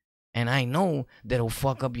it. And I know that it'll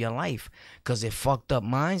fuck up your life because it fucked up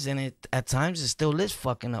minds, and it at times it still is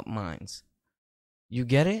fucking up minds. You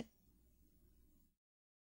get it?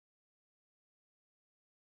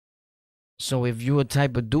 So if you're a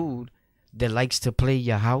type of dude that likes to play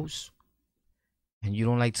your house and you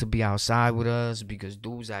don't like to be outside with us because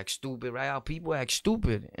dudes act stupid, right? How people act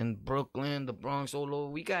stupid in Brooklyn, the Bronx, all over.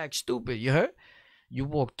 We got act stupid, you heard? You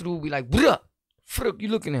walk through, we like, what up? Fuck you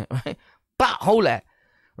looking at, right? Bah, hold that,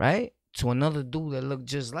 right? To another dude that look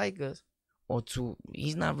just like us, or to,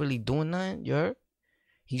 he's not really doing nothing, you heard?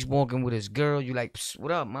 He's walking with his girl, you like,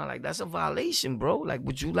 what up, man? Like, that's a violation, bro. Like,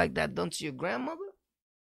 would you like that done to your grandmother?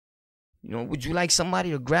 You know, would you like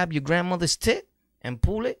somebody to grab your grandmother's tit and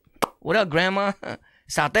pull it? What up, grandma?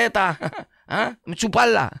 Esa teta, huh?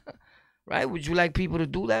 Chuparla. Right? Would you like people to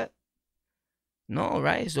do that? No,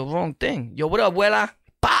 right? It's the wrong thing. Yo, what up, abuela?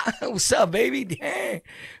 Pa! What's up, baby? Damn.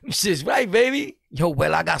 Shit's right, baby. Yo,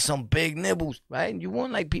 well, I got some big nibbles, right? You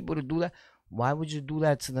want like people to do that? Why would you do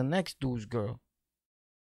that to the next dude's girl?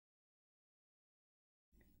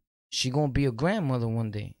 She gonna be a grandmother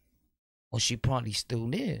one day. Or she probably still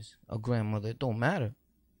is a grandmother. It don't matter.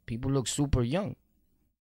 People look super young.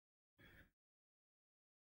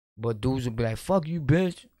 But dudes will be like, fuck you,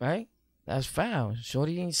 bitch, right? That's foul.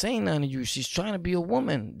 Shorty ain't saying nothing to you. She's trying to be a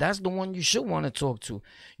woman. That's the one you should want to talk to.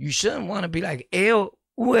 You shouldn't want to be like, ew,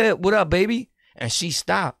 what up, baby? And she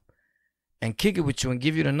stop and kick it with you and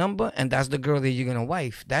give you the number, and that's the girl that you're going to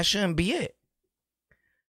wife. That shouldn't be it.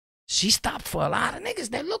 She stopped for a lot of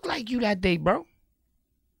niggas that look like you that day, bro.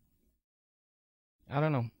 I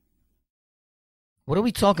don't know. What are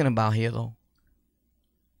we talking about here, though?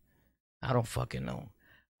 I don't fucking know.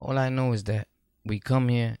 All I know is that we come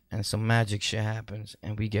here and some magic shit happens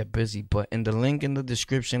and we get busy. But in the link in the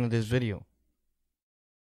description of this video,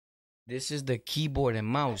 this is the keyboard and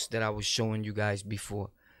mouse that I was showing you guys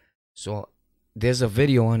before. So there's a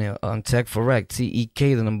video on it on Tech Correct,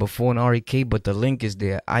 TEK, the number 4 and REK, but the link is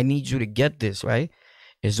there. I need you to get this, right?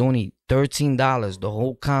 It's only $13, the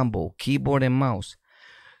whole combo, keyboard and mouse.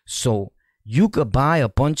 So you could buy a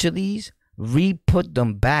bunch of these, re-put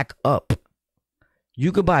them back up.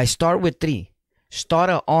 You could buy, start with 3. Start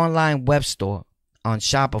an online web store on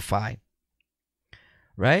Shopify,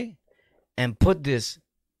 right? And put this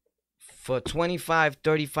for $25,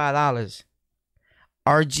 $35.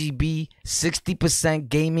 RGB 60%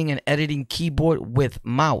 gaming and editing keyboard with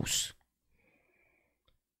mouse.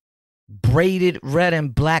 Braided red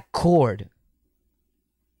and black cord.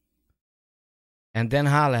 And then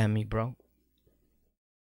holla at me, bro.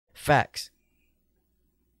 Facts.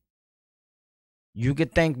 You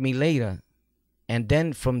could thank me later. And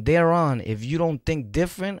then from there on, if you don't think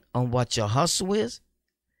different on what your hustle is,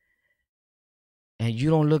 and you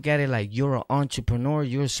don't look at it like you're an entrepreneur,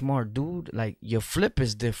 you're a smart dude, like your flip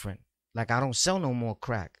is different. Like I don't sell no more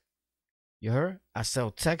crack. You heard? I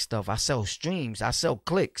sell tech stuff. I sell streams. I sell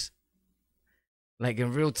clicks. Like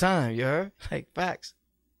in real time, you heard? Like facts.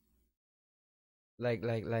 Like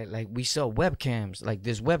we sell webcams. Like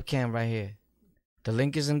this webcam right here. The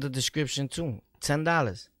link is in the description too.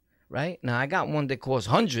 $10. right? Now, I got one that costs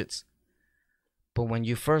hundreds. But when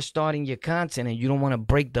you're first starting your content and you don't want to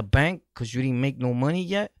break the bank because you didn't make no money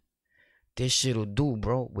yet, this shit'll do,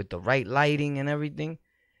 bro. With the right lighting and everything,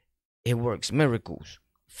 it works miracles.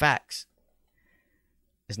 Facts.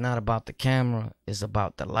 It's not about the camera. It's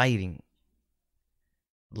about the lighting.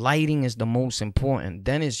 Lighting is the most important.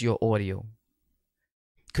 Then it's your audio.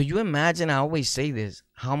 Could you imagine, I always say this,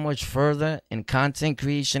 how much further in content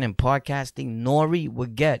creation and podcasting Nori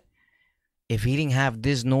would get if he didn't have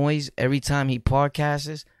this noise every time he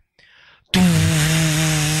podcasts?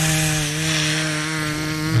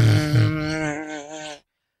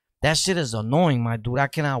 That shit is annoying, my dude. I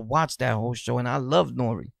cannot watch that whole show, and I love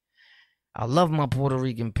Nori. I love my Puerto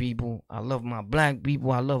Rican people. I love my black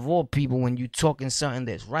people. I love all people when you talking something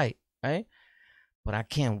that's right? But I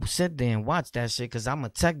can't sit there and watch that shit because I'm a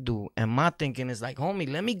tech dude. And my thinking is like, homie,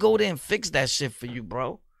 let me go there and fix that shit for you,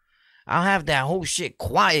 bro. I'll have that whole shit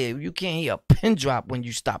quiet. You can't hear a pin drop when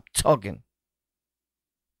you stop talking.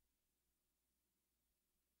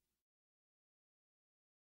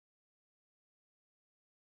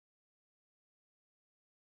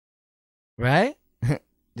 Right?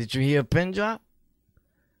 Did you hear a pin drop?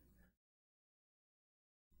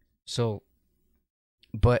 So,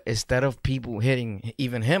 but instead of people hitting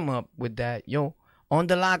even him up with that, yo,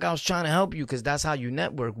 Onthelockout's trying to help you because that's how you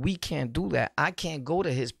network. We can't do that. I can't go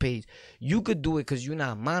to his page. You could do it because you're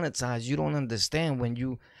not monetized. You don't understand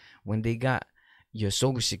when they got your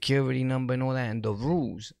social security number and all that and the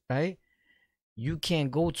rules, right? You can't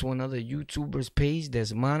go to another YouTuber's page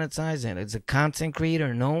that's monetized and it's a content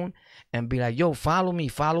creator known and be like, yo, follow me,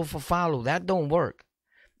 follow for follow. That don't work.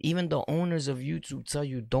 Even the owners of YouTube tell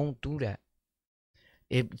you don't do that.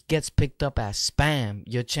 It gets picked up as spam.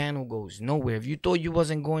 Your channel goes nowhere. If you thought you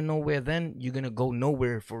wasn't going nowhere then, you're going to go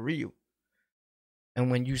nowhere for real.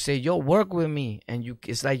 And when you say, yo, work with me, and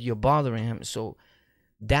it's like you're bothering him. So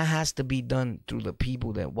that has to be done through the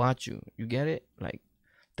people that watch you. You get it? Like,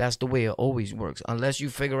 that's the way it always works. Unless you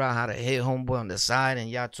figure out how to hit homeboy on the side and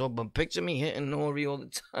y'all talk. But picture me hitting Nori all the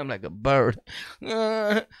time like a bird.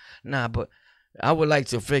 Nah, but I would like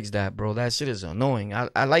to fix that, bro. That shit is annoying.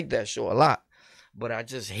 I like that show a lot. But I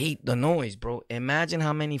just hate the noise, bro. Imagine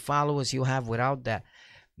how many followers you'll have without that.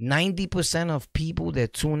 90% of people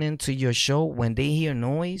that tune into your show, when they hear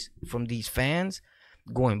noise from these fans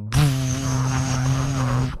going,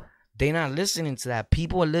 they're not listening to that.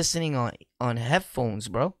 People are listening on headphones,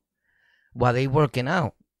 bro, while they working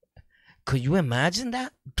out. Could you imagine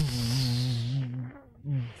that?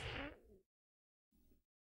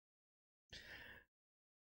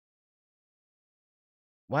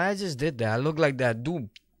 Why I just did that? I look like that dude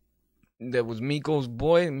that was Miko's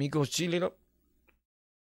boy, Miko's cheerleader.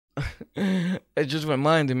 It just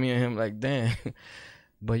reminded me of him, like, damn.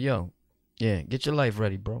 But yo, yeah, get your life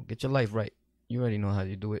ready, bro. Get your life right. You already know how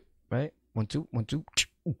you do it, right? 1, 2, 1, 2.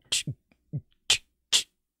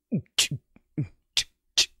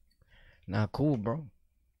 Nah, cool, bro.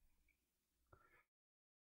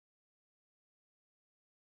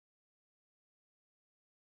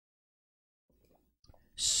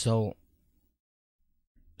 So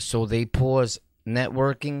they pause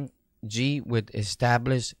networking G with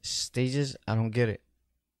established stages. I don't get it.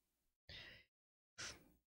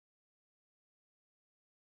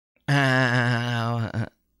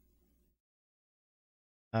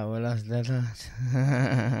 Abuelas tetas.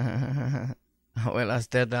 Abuelas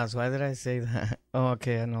tetas. Why did I say that? Oh,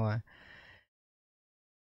 okay, I know why.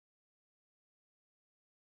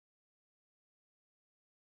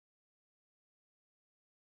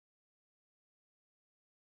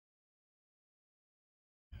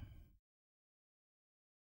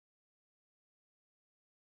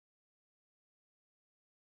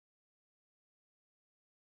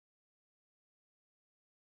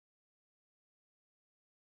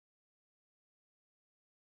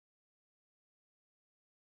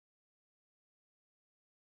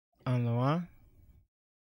 I don't know why.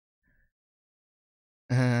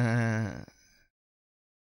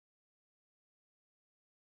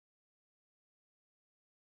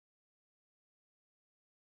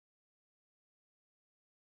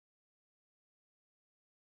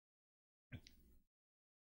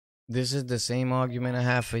 This is the same argument I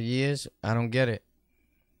have for years. I don't get it.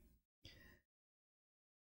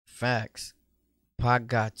 Facts. Pac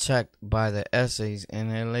got checked by the essays in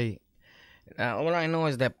LA. Now, all I know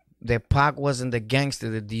is that Pac wasn't the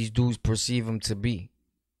gangster that these dudes perceive him to be.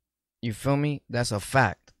 You feel me? That's a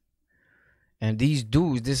fact. And these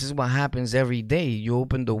dudes, this is what happens every day. You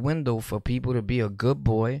open the window for people to be a good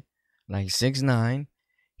boy, like 6ix9ine.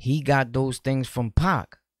 He got those things from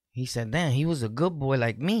Pac. He said, damn, he was a good boy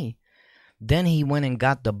like me. Then he went and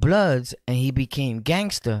got the Bloods, and he became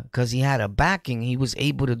gangster because he had a backing. He was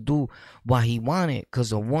able to do what he wanted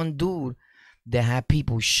because of one dude that had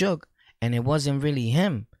people shook, and it wasn't really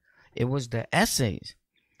him. It was the essays.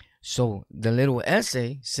 So the little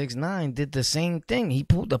essay, 6ix9ine, did the same thing. He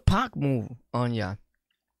pulled the Pac move on ya.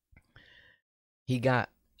 He got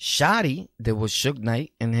Shotty, there was Suge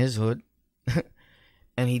Knight in his hood,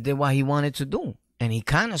 and he did what he wanted to do. And he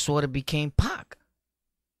kind of sort of became Pac.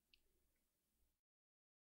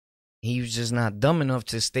 He was just not dumb enough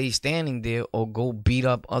to stay standing there or go beat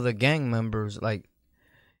up other gang members. Like,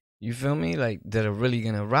 you feel me? Like, that are really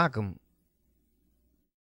gonna rock him.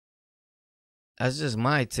 That's just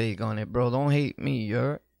my take on it, bro. Don't hate me,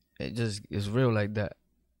 it's real like that.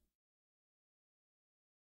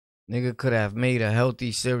 Nigga could have made a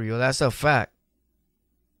healthy cereal. That's a fact.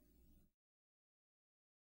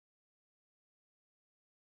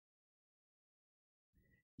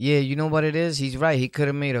 Yeah, you know what it is? He's right. He could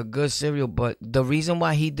have made a good cereal, but the reason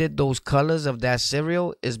why he did those colors of that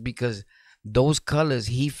cereal is because those colors,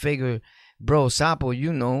 he figured, bro, Sapo,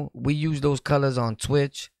 you know, we use those colors on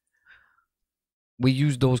Twitch. We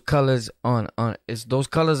use those colors on it's those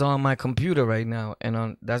colors on my computer right now,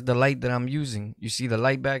 and that's the light that I'm using. You see the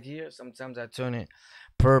light back here? Sometimes I turn it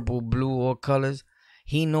purple, blue, or colors.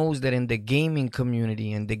 He knows that in the gaming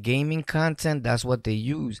community and the gaming content, that's what they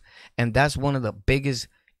use, and that's one of the biggest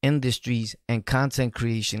industries and content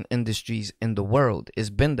creation industries in the world.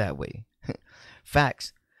 It's been that way.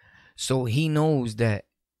 Facts. So he knows that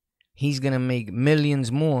he's gonna make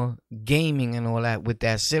millions more gaming and all that with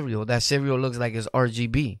that cereal. That cereal looks like it's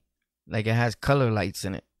RGB, like it has color lights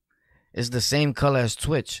in it. It's the same color as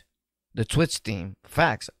Twitch, the Twitch theme.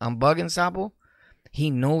 Facts. I'm bugging, Sapo. He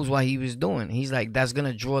knows what he was doing. He's like, that's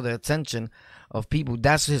gonna draw the attention of people.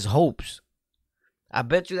 That's his hopes. I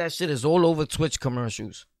bet you that shit is all over Twitch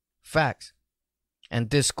commercials. Facts. And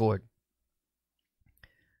Discord.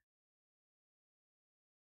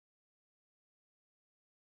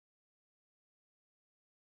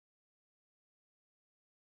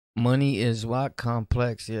 Money is what?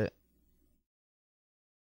 Complex, yeah.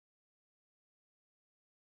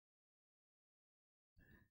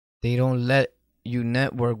 They don't let you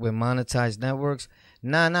network with monetized networks.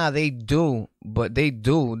 Nah, they do. But they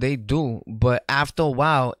do. But after a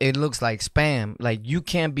while, it looks like spam. Like, you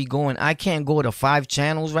can't be going, I can't go to 5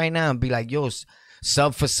 channels right now and be like, yo,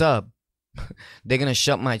 sub for sub. They're going to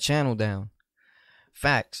shut my channel down.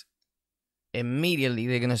 Facts. Immediately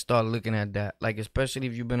they're gonna start looking at that, like, especially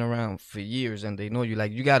if you've been around for years and they know you.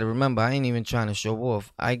 Like, you got to remember, I ain't even trying to show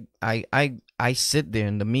off. I sit there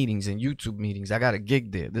in the meetings and YouTube meetings. I got a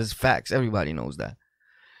gig there. This is facts. Everybody knows that.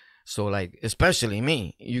 So, like, especially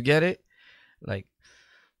me, you get it? Like,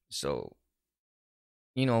 so,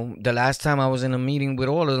 you know, the last time I was in a meeting with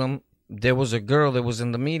all of them, there was a girl that was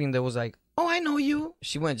in the meeting that was like, oh, I know you.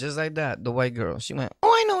 She went just like that, the white girl. She went, oh,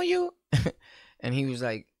 I know you. And he was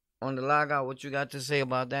like, on the logout, what you got to say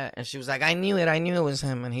about that? And she was like, I knew it was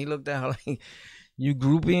him. And he looked at her like, you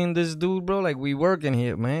grouping this dude, bro? Like, we working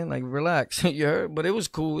here, man. Like, relax. You heard? But it was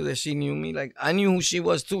cool that she knew me. Like, I knew who she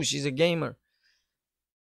was too. She's a gamer.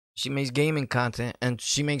 She makes gaming content, and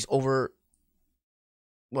she makes over,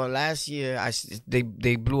 well, last year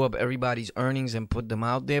they blew up everybody's earnings and put them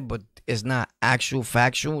out there, but it's not actual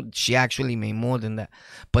factual. She actually made more than that.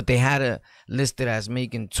 But they had her listed as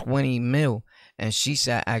making 20 mil. And she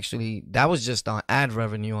said, actually, that was just on ad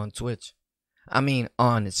revenue on Twitch. I mean,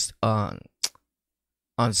 on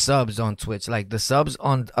subs on Twitch. Like, the subs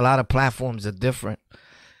on a lot of platforms are different.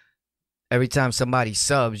 Every time somebody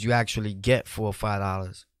subs, you actually get $4 or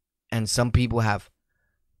 $5. And some people have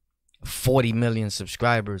 40 million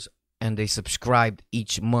subscribers, and they subscribed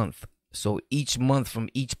each month. So each month from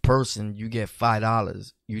each person, you get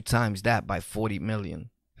 $5. You times that by 40 million.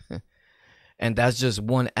 And that's just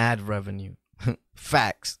one ad revenue.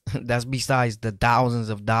 Facts. That's besides the thousands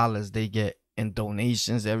of dollars they get in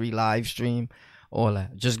donations every live stream, all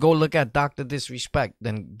that. Just go look at Dr. Disrespect,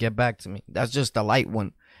 then get back to me. That's just the light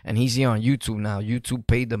one, and he's here on YouTube now. YouTube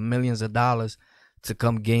paid the millions of dollars to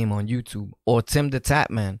come game on YouTube. Or Tim the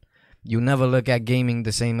Tap Man. You never look at gaming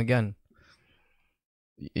the same again.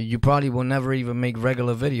 You probably will never even make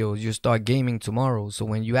regular videos. You start gaming tomorrow. So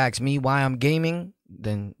when you ask me why I'm gaming,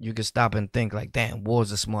 then you can stop and think like, damn,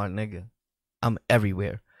 War's a smart nigga. I'm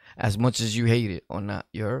everywhere. As much as you hate it or not,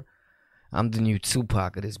 I'm the new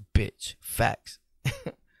Tupac of this bitch. Facts.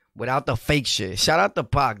 Without the fake shit. Shout out to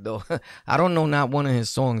Pac, though. I don't know not one of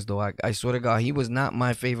his songs, though. I swear to God, he was not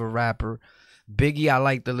my favorite rapper. Biggie, I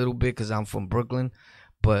liked a little bit because I'm from Brooklyn.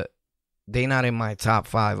 But they not in my top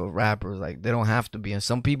 5 of rappers. Like, they don't have to be. And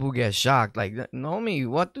some people get shocked. Like, no, me,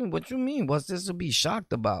 what you mean? What's this to be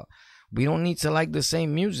shocked about? We don't need to like the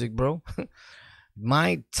same music, bro.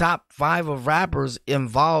 My top 5 of rappers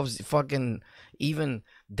involves fucking even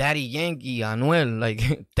Daddy Yankee, Anuel,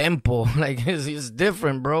 like Tempo. Like, it's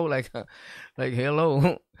different, bro. Like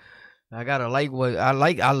hello. I gotta like what I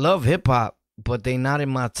like. I love hip hop, but they not in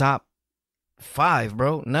my top 5,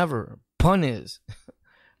 bro. Never. Pun is.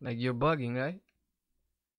 Like, you're bugging, right?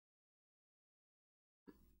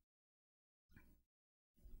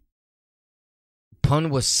 Pun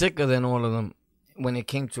was sicker than all of them when it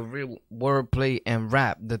came to real wordplay and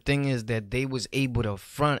rap. The thing is that they was able to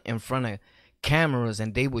front in front of cameras,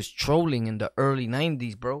 and they was trolling in the early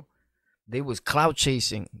 90s, bro. They was clout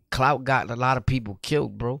chasing. Clout got a lot of people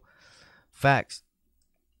killed, bro. Facts.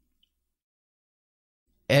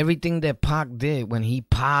 Everything that Pac did when he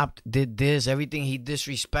popped, did this, everything he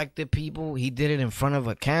disrespected people, he did it in front of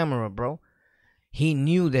a camera, bro. He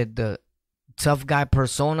knew that the tough guy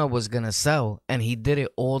persona was gonna sell, and he did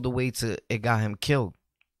it all the way to it got him killed.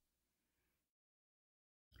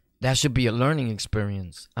 That should be a learning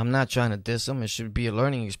experience. I'm not trying to diss him. It should be a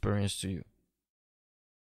learning experience to you.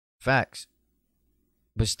 Facts.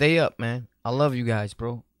 But stay up, man. I love you guys,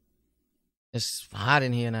 bro. It's hot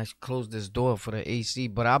in here, and I closed this door for the AC.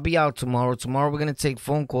 But I'll be out tomorrow. Tomorrow we're going to take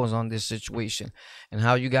phone calls on this situation and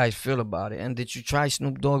how you guys feel about it. And did you try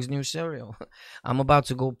Snoop Dogg's new cereal? I'm about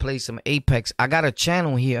to go play some Apex. I got a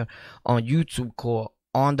channel here on YouTube called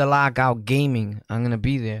Onthelockout Gaming. I'm going to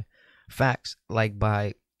be there. Facts. Like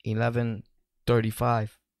by 11:35.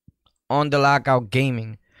 Onthelockout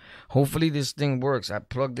Gaming. Hopefully this thing works. I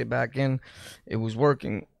plugged it back in. It was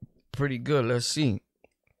working pretty good. Let's see.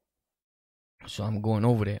 So I'm going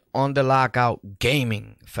over there. Onthelockout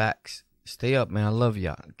Gaming. Facts. Stay up, man. I love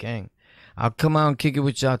y'all. Gang. I'll come out and kick it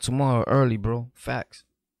with y'all tomorrow early, bro. Facts.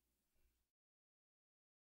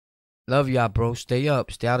 Love y'all, bro. Stay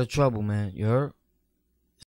up. Stay out of trouble, man. You heard?